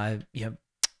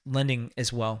 lending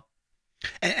as well.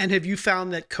 And have you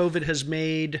found that COVID has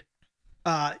made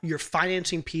your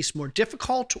financing piece more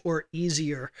difficult or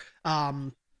easier,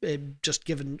 just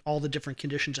given all the different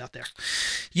conditions out there?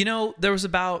 There was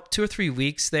about 2 or 3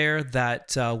 weeks there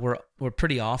that were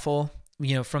pretty awful,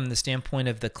 from the standpoint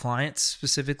of the clients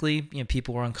specifically.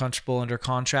 People were uncomfortable under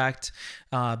contract.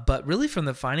 But really from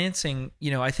the financing,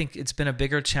 I think it's been a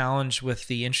bigger challenge with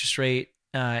the interest rate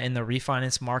in the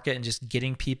refinance market and just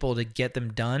getting people to get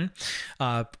them done.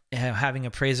 Having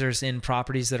appraisers in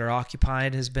properties that are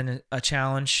occupied has been a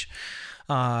challenge.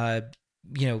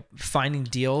 Finding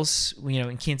deals,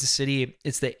 in Kansas City,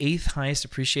 it's the 8th highest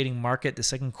appreciating market the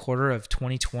second quarter of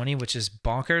 2020, which is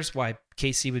bonkers why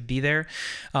KC would be there.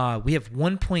 We have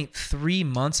 1.3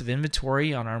 months of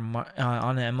inventory on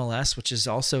on the MLS, which is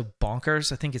also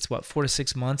bonkers. I think it's 4 to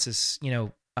 6 months is,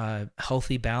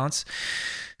 healthy balance.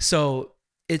 So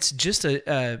it's just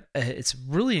it's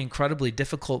really incredibly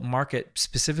difficult market,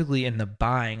 specifically in the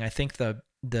buying. I think the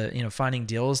finding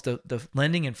deals, the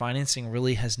lending and financing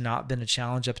really has not been a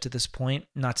challenge up to this point.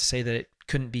 Not to say that it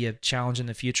couldn't be a challenge in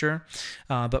the future,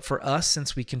 but for us,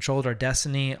 since we controlled our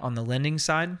destiny on the lending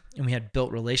side and we had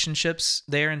built relationships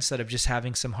there instead of just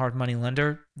having some hard money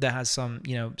lender that has some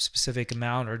specific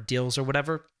amount or deals or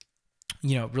whatever,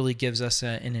 really gives us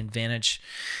an advantage.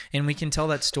 And we can tell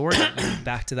that story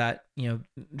back to that,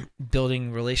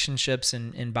 building relationships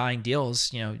and buying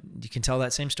deals. You can tell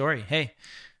that same story. Hey,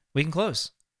 we can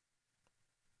close.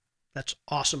 That's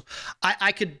awesome.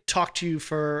 I could talk to you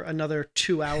for another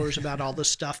 2 hours about all this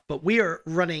stuff, but we are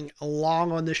running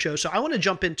long on this show. So I want to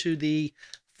jump into the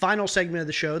final segment of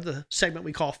the show, the segment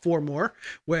we call 4 More,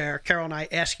 where Carol and I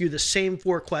ask you the same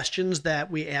 4 questions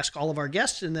that we ask all of our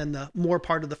guests, and then the more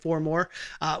part of the 4 More,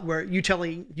 where you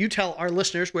tell our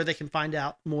listeners where they can find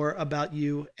out more about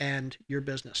you and your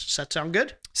business. Does that sound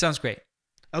good? Sounds great.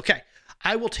 Okay.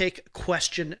 I will take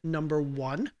question number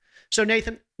 1. So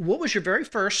Nathan, what was your very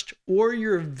first or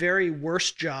your very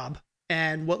worst job,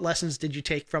 and what lessons did you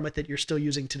take from it that you're still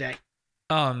using today?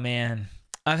 Oh man,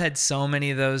 I've had so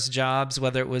many of those jobs,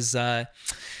 whether it was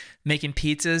making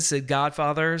pizzas at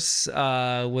Godfather's,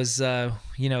 was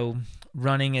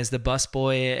running as the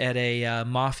busboy at a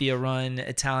mafia-run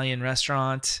Italian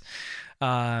restaurant.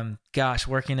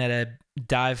 Working at a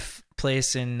dive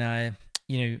place in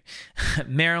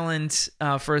Maryland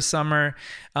for a summer,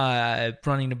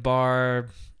 running a bar,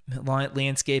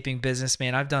 landscaping business.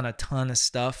 Man, I've done a ton of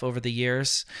stuff over the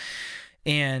years.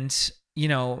 And,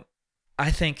 I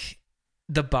think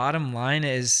the bottom line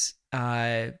is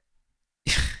having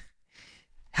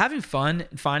fun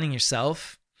and finding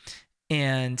yourself.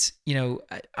 And,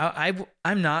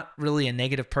 I'm not really a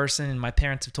negative person. And my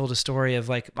parents have told a story of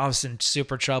I was in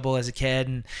super trouble as a kid,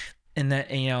 and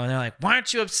that, and they're like, why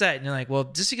aren't you upset? And you're like, well,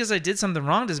 just because I did something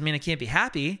wrong doesn't mean I can't be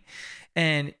happy.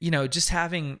 And, just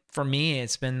having, for me,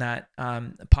 it's been that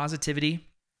positivity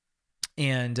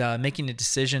and making a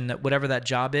decision that whatever that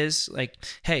job is,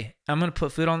 hey, I'm going to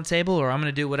put food on the table, or I'm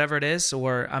going to do whatever it is,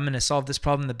 or I'm going to solve this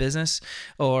problem in the business,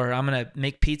 or I'm going to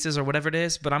make pizzas or whatever it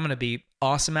is, but I'm going to be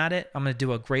awesome at it. I'm going to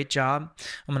do a great job.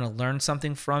 I'm going to learn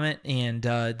something from it. And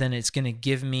then it's going to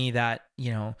give me that,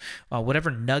 whatever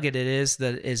nugget it is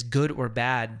that is good or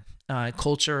bad,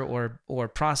 culture or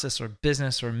process or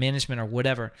business or management or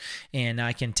whatever. And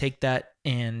I can take that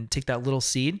little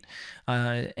seed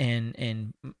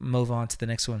and move on to the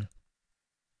next one.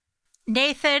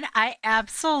 Nathan, I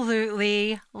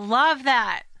absolutely love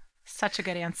that. Such a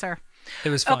good answer. It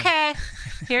was fun. Okay,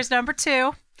 here's number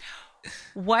 2.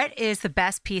 What is the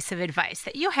best piece of advice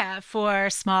that you have for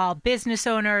small business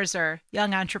owners or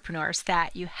young entrepreneurs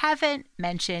that you haven't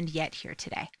mentioned yet here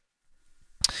today?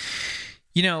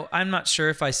 I'm not sure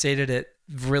if I stated it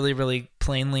really, really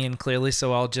plainly and clearly.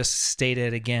 So I'll just state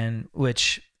it again,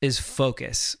 which is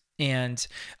focus. And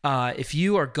if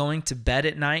you are going to bed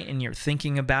at night and you're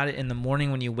thinking about it in the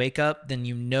morning when you wake up, then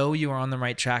you know you are on the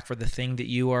right track for the thing that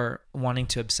you are wanting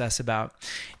to obsess about.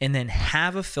 And then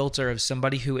have a filter of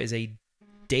somebody who is a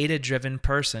data-driven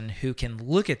person who can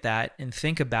look at that and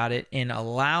think about it and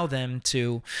allow them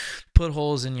to put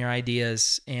holes in your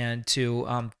ideas and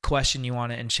to question you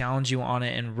on it and challenge you on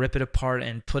it and rip it apart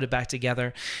and put it back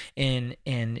together. And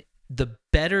the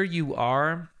better you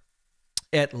are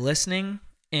at listening,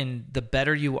 and the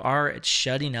better you are at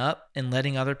shutting up and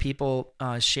letting other people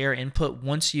share input,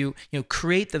 once you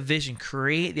create the vision,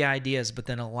 create the ideas, but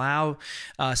then allow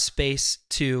space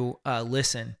to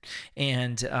listen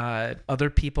and other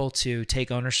people to take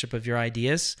ownership of your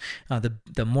ideas,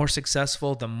 the more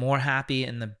successful, the more happy,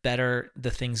 and the better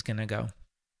the thing's going to go.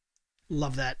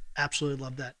 Love that. Absolutely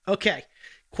love that. Okay.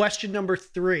 Question number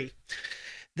 3.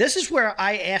 This is where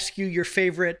I ask you your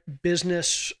favorite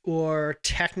business or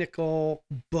technical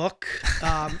book.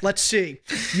 Let's see.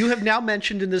 You have now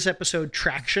mentioned in this episode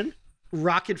Traction,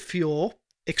 Rocket Fuel,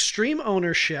 Extreme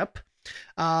Ownership.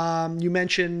 You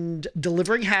mentioned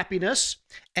Delivering Happiness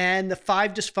and The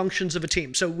 5 Dysfunctions of a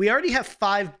Team. So we already have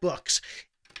 5 books.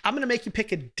 I'm going to make you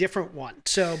pick a different one.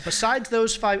 So besides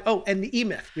those 5, and the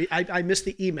E-Myth. I missed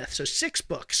the E-Myth. So 6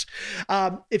 books.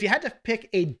 If you had to pick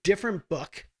a different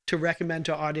book to recommend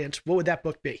to our audience, what would that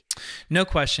book be? No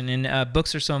question. And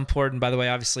books are so important. By the way,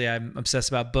 obviously, I'm obsessed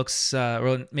about books,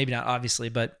 or maybe not obviously,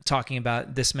 but talking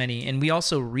about this many. And we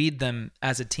also read them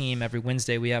as a team every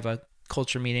Wednesday. We have a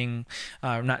culture meeting.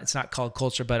 It's not called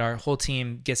culture, but our whole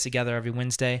team gets together every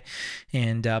Wednesday.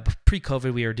 And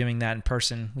pre-COVID, we were doing that in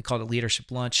person. We called it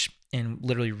leadership lunch, and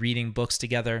literally reading books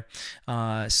together.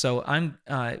 So I'm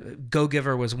Go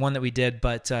Giver was one that we did,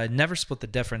 but Never Split the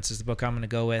Difference is the book I'm going to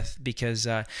go with, because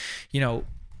I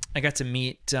got to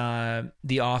meet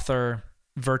the author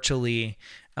virtually,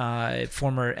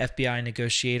 former FBI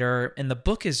negotiator, and the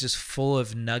book is just full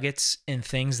of nuggets and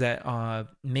things that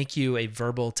make you a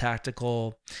verbal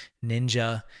tactical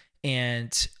ninja,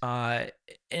 and not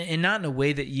in a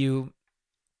way that you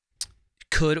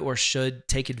could or should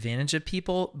take advantage of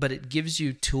people, but it gives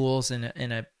you tools in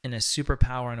a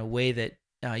superpower in a way that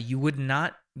you would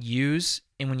not use.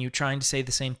 And when you're trying to say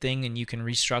the same thing, and you can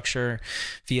restructure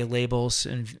via labels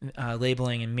and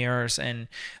labeling and mirrors and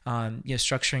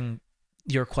structuring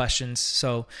your questions.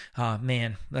 So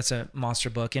man, that's a monster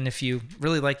book. And if you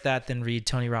really like that, then read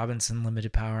Tony Robbins'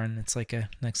 Unlimited Power, and it's like a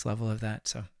next level of that.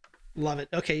 So love it.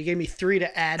 Okay, you gave me 3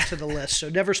 to add to the list. So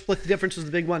Never Split the Difference is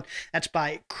the big one. That's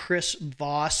by Chris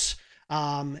Voss.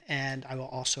 And I will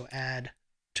also add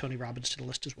Tony Robbins to the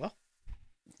list as well.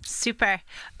 Super.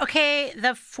 Okay,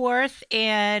 the 4th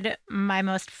and my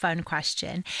most fun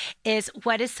question is,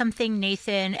 what is something,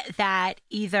 Nathan, that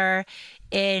either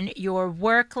in your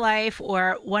work life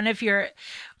or one of your...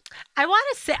 I want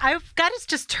to say, I've got to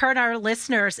just turn our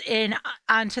listeners in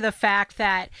onto the fact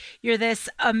that you're this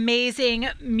amazing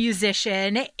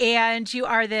musician, and you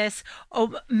are this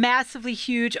massively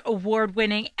huge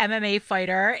award-winning MMA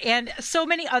fighter, and so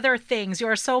many other things. You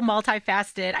are so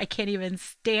multifaceted, I can't even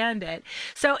stand it.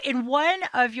 So in one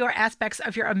of your aspects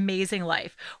of your amazing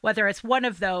life, whether it's one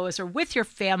of those or with your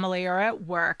family or at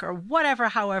work or whatever,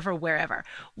 however, wherever,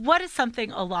 what is something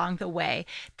along the way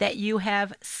that you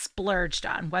have splurged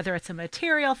on, whether it's a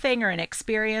material thing or an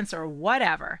experience or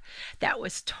whatever, that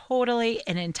was totally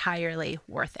and entirely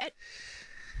worth it?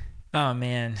 Oh,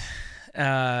 man.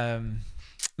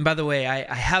 By the way,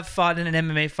 I have fought in an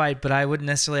MMA fight, but I wouldn't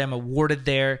necessarily, I'm awarded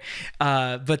there.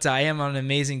 But I am on an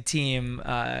amazing team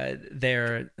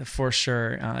there for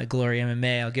sure. Glory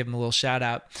MMA, I'll give them a little shout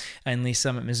out in Lee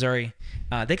Summit, Missouri.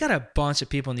 They got a bunch of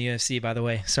people in the UFC, by the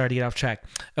way. Sorry to get off track.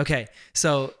 Okay,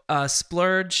 so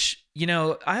splurge.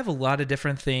 I have a lot of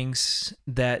different things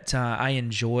that I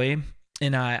enjoy,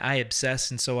 and I obsess,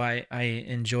 and so I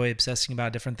enjoy obsessing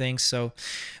about different things. So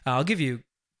I'll give you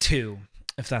 2,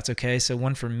 if that's okay. So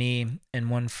one for me and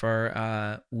one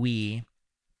for we.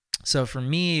 So for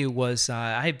me was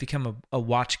I've become a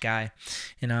watch guy,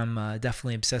 and I'm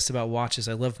definitely obsessed about watches.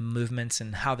 I love movements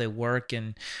and how they work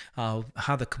and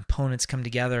how the components come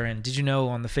together. And did you know,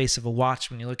 on the face of a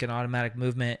watch, when you look at automatic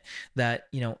movement, that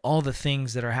all the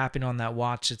things that are happening on that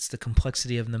watch, it's the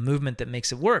complexity of the movement that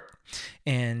makes it work.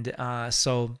 And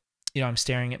so I'm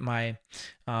staring at my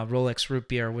Rolex Root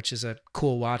Beer, which is a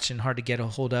cool watch and hard to get a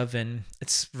hold of, and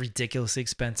it's ridiculously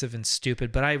expensive and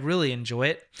stupid, but I really enjoy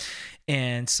it.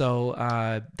 And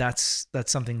so that's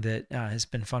something that has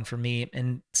been fun for me.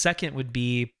 And second would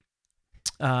be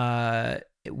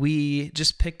we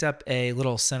just picked up a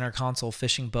little center console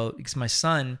fishing boat because my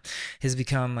son has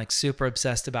become like super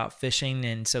obsessed about fishing.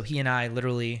 And so he and I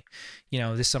literally,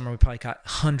 this summer we probably caught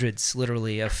hundreds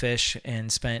literally of fish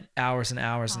and spent hours and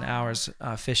hours and hours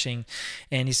fishing.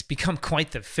 And he's become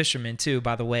quite the fisherman too,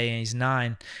 by the way, and he's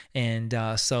 9.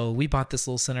 And so we bought this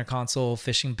little center console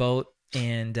fishing boat.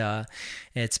 And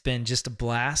it's been just a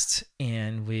blast,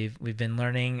 and we've been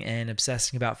learning and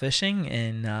obsessing about fishing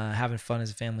and having fun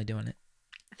as a family doing it.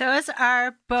 Those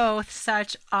are both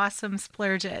such awesome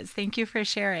splurges. Thank you for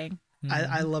sharing.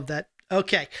 I love that.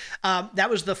 Okay. That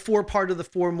was the 4 part of the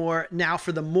 4 more. Now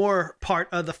for the more part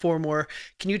of the 4 more,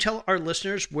 can you tell our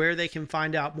listeners where they can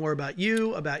find out more about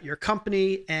you, about your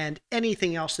company, and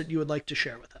anything else that you would like to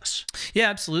share with us? Yeah,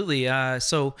 absolutely.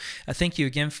 So thank you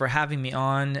again for having me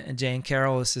on, Jay and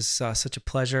Carol. This is such a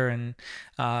pleasure, and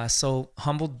so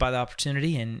humbled by the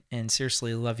opportunity, and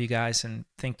seriously love you guys, and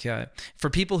think for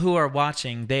people who are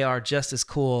watching, they are just as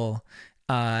cool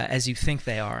as you think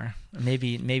they are,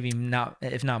 maybe not,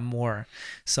 if not more.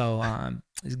 So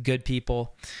good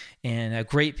people and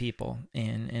great people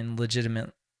and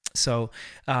legitimate. So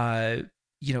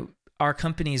our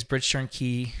company is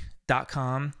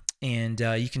bridgeturnkey.com. And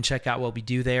you can check out what we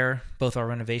do there, both our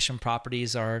renovation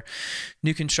properties, our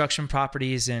new construction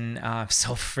properties, and I'm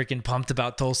so freaking pumped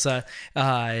about Tulsa.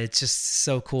 It's just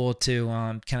so cool to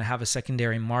kind of have a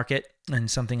secondary market, and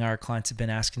something our clients have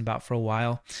been asking about for a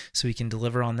while, so we can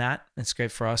deliver on that. It's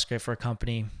great for us, great for our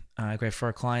company, great for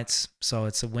our clients. So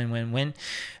it's a win-win-win.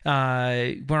 We're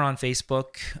on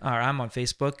Facebook, or I'm on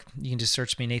Facebook. You can just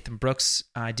search me, Nathan Brooks.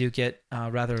 I do get a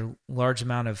rather large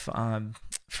amount of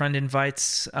friend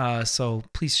invites. So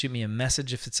please shoot me a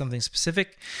message if it's something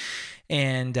specific.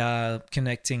 And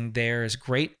connecting there is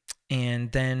great.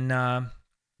 And then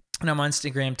and I'm on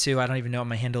Instagram too. I don't even know what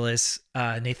my handle is.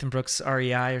 Nathan Brooks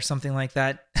REI or something like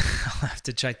that. I'll have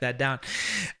to check that down.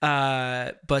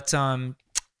 But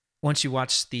once you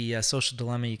watch the Social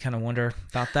Dilemma, you kind of wonder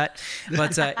about that.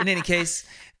 But in any case,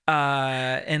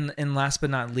 and last but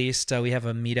not least, we have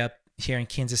a meetup here in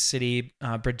Kansas City,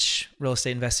 Bridge Real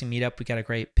Estate Investing Meetup. We got a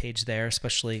great page there,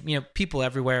 especially, people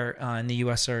everywhere in the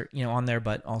U.S. are, on there,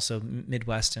 but also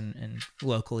Midwest and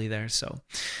locally there. So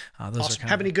those awesome. are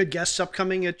Have any good guests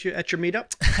upcoming at your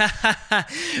meetup?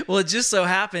 Well, it just so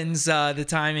happens the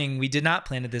timing, we did not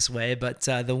plan it this way, but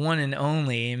the one and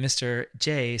only Mr.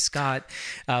 Jay Scott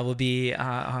will be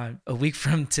a week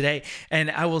from today.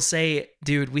 And I will say,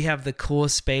 dude, we have the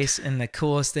coolest space and the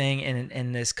coolest thing,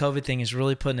 and this COVID thing is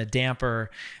really putting a damper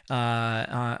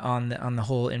on the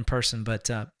whole in person. But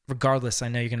regardless, I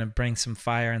know you're going to bring some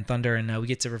fire and thunder, and we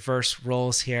get to reverse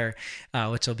roles here,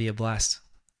 which will be a blast.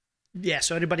 Yeah.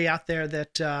 So anybody out there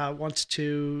that wants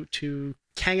to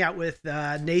hang out with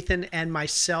Nathan and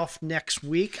myself next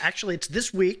week. Actually, it's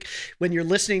this week when you're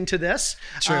listening to this.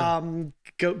 True.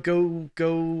 Go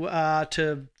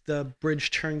to the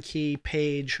Bridge Turnkey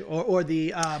page or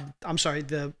the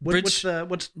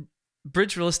what's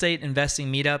Bridge Real Estate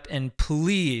Investing Meetup, and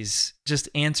please just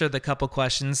answer the couple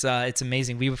questions. It's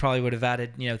amazing. We probably would have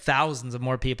added, thousands of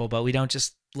more people, but we don't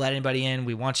just let anybody in.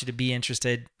 We want you to be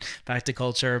interested. Back to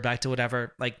culture, back to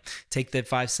whatever. Like, take the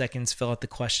 5 seconds, fill out the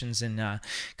questions, and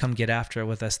come get after it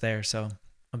with us there. So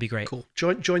it'll be great. Cool.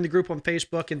 Join the group on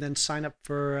Facebook, and then sign up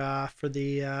for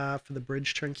the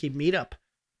Bridge Turnkey Meetup.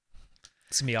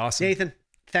 It's gonna be awesome. Nathan,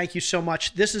 thank you so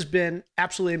much. This has been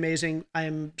absolutely amazing.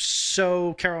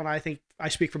 Carol and I think I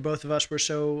speak for both of us. We're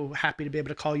so happy to be able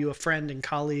to call you a friend and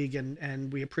colleague,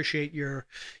 and we appreciate your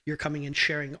coming and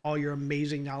sharing all your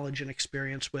amazing knowledge and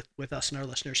experience with us and our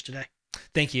listeners today.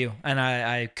 Thank you. And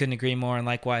I couldn't agree more, and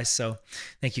likewise. So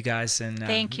thank you guys. And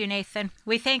thank you, Nathan.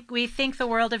 We think the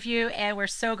world of you, and we're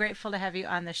so grateful to have you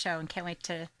on the show, and can't wait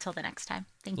till the next time.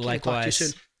 Thank you. Likewise. Talk to you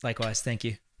soon. Likewise. Thank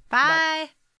you.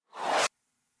 Bye.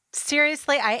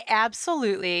 Seriously, I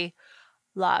absolutely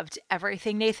loved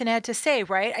everything Nathan had to say,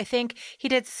 right? I think he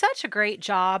did such a great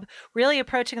job really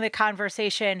approaching the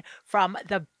conversation from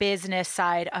the business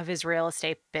side of his real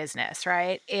estate business,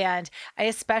 right? And I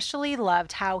especially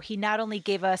loved how he not only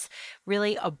gave us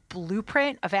really a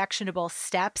blueprint of actionable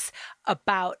steps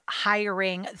about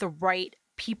hiring the right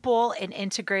people and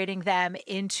integrating them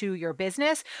into your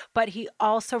business, but he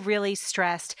also really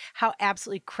stressed how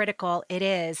absolutely critical it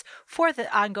is for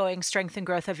the ongoing strength and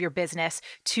growth of your business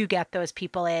to get those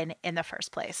people in the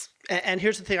first place. And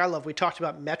here's the thing I love. We talked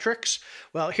about metrics.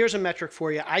 Well, here's a metric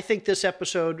for you. I think this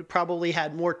episode probably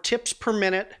had more tips per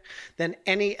minute than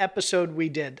any episode we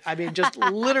did. I mean, just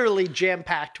literally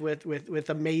jam-packed with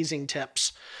amazing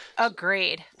tips.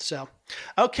 Agreed. So,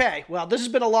 okay. Well, this has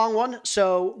been a long one.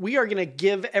 So we are going to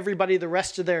give everybody the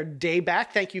rest of their day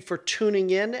back. Thank you for tuning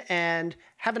in, and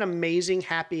have an amazing,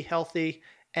 happy, healthy,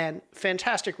 and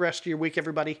fantastic rest of your week,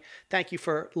 everybody. Thank you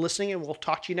for listening, and we'll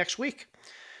talk to you next week.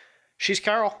 She's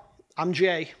Carol. I'm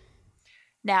Jay.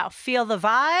 Now feel the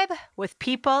vibe with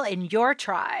people in your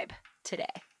tribe today.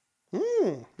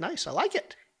 Nice. I like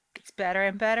it. It's better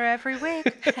and better every week.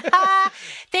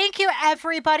 Thank you,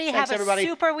 everybody. Thanks, Have a everybody.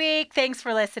 super week. Thanks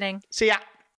for listening. See ya.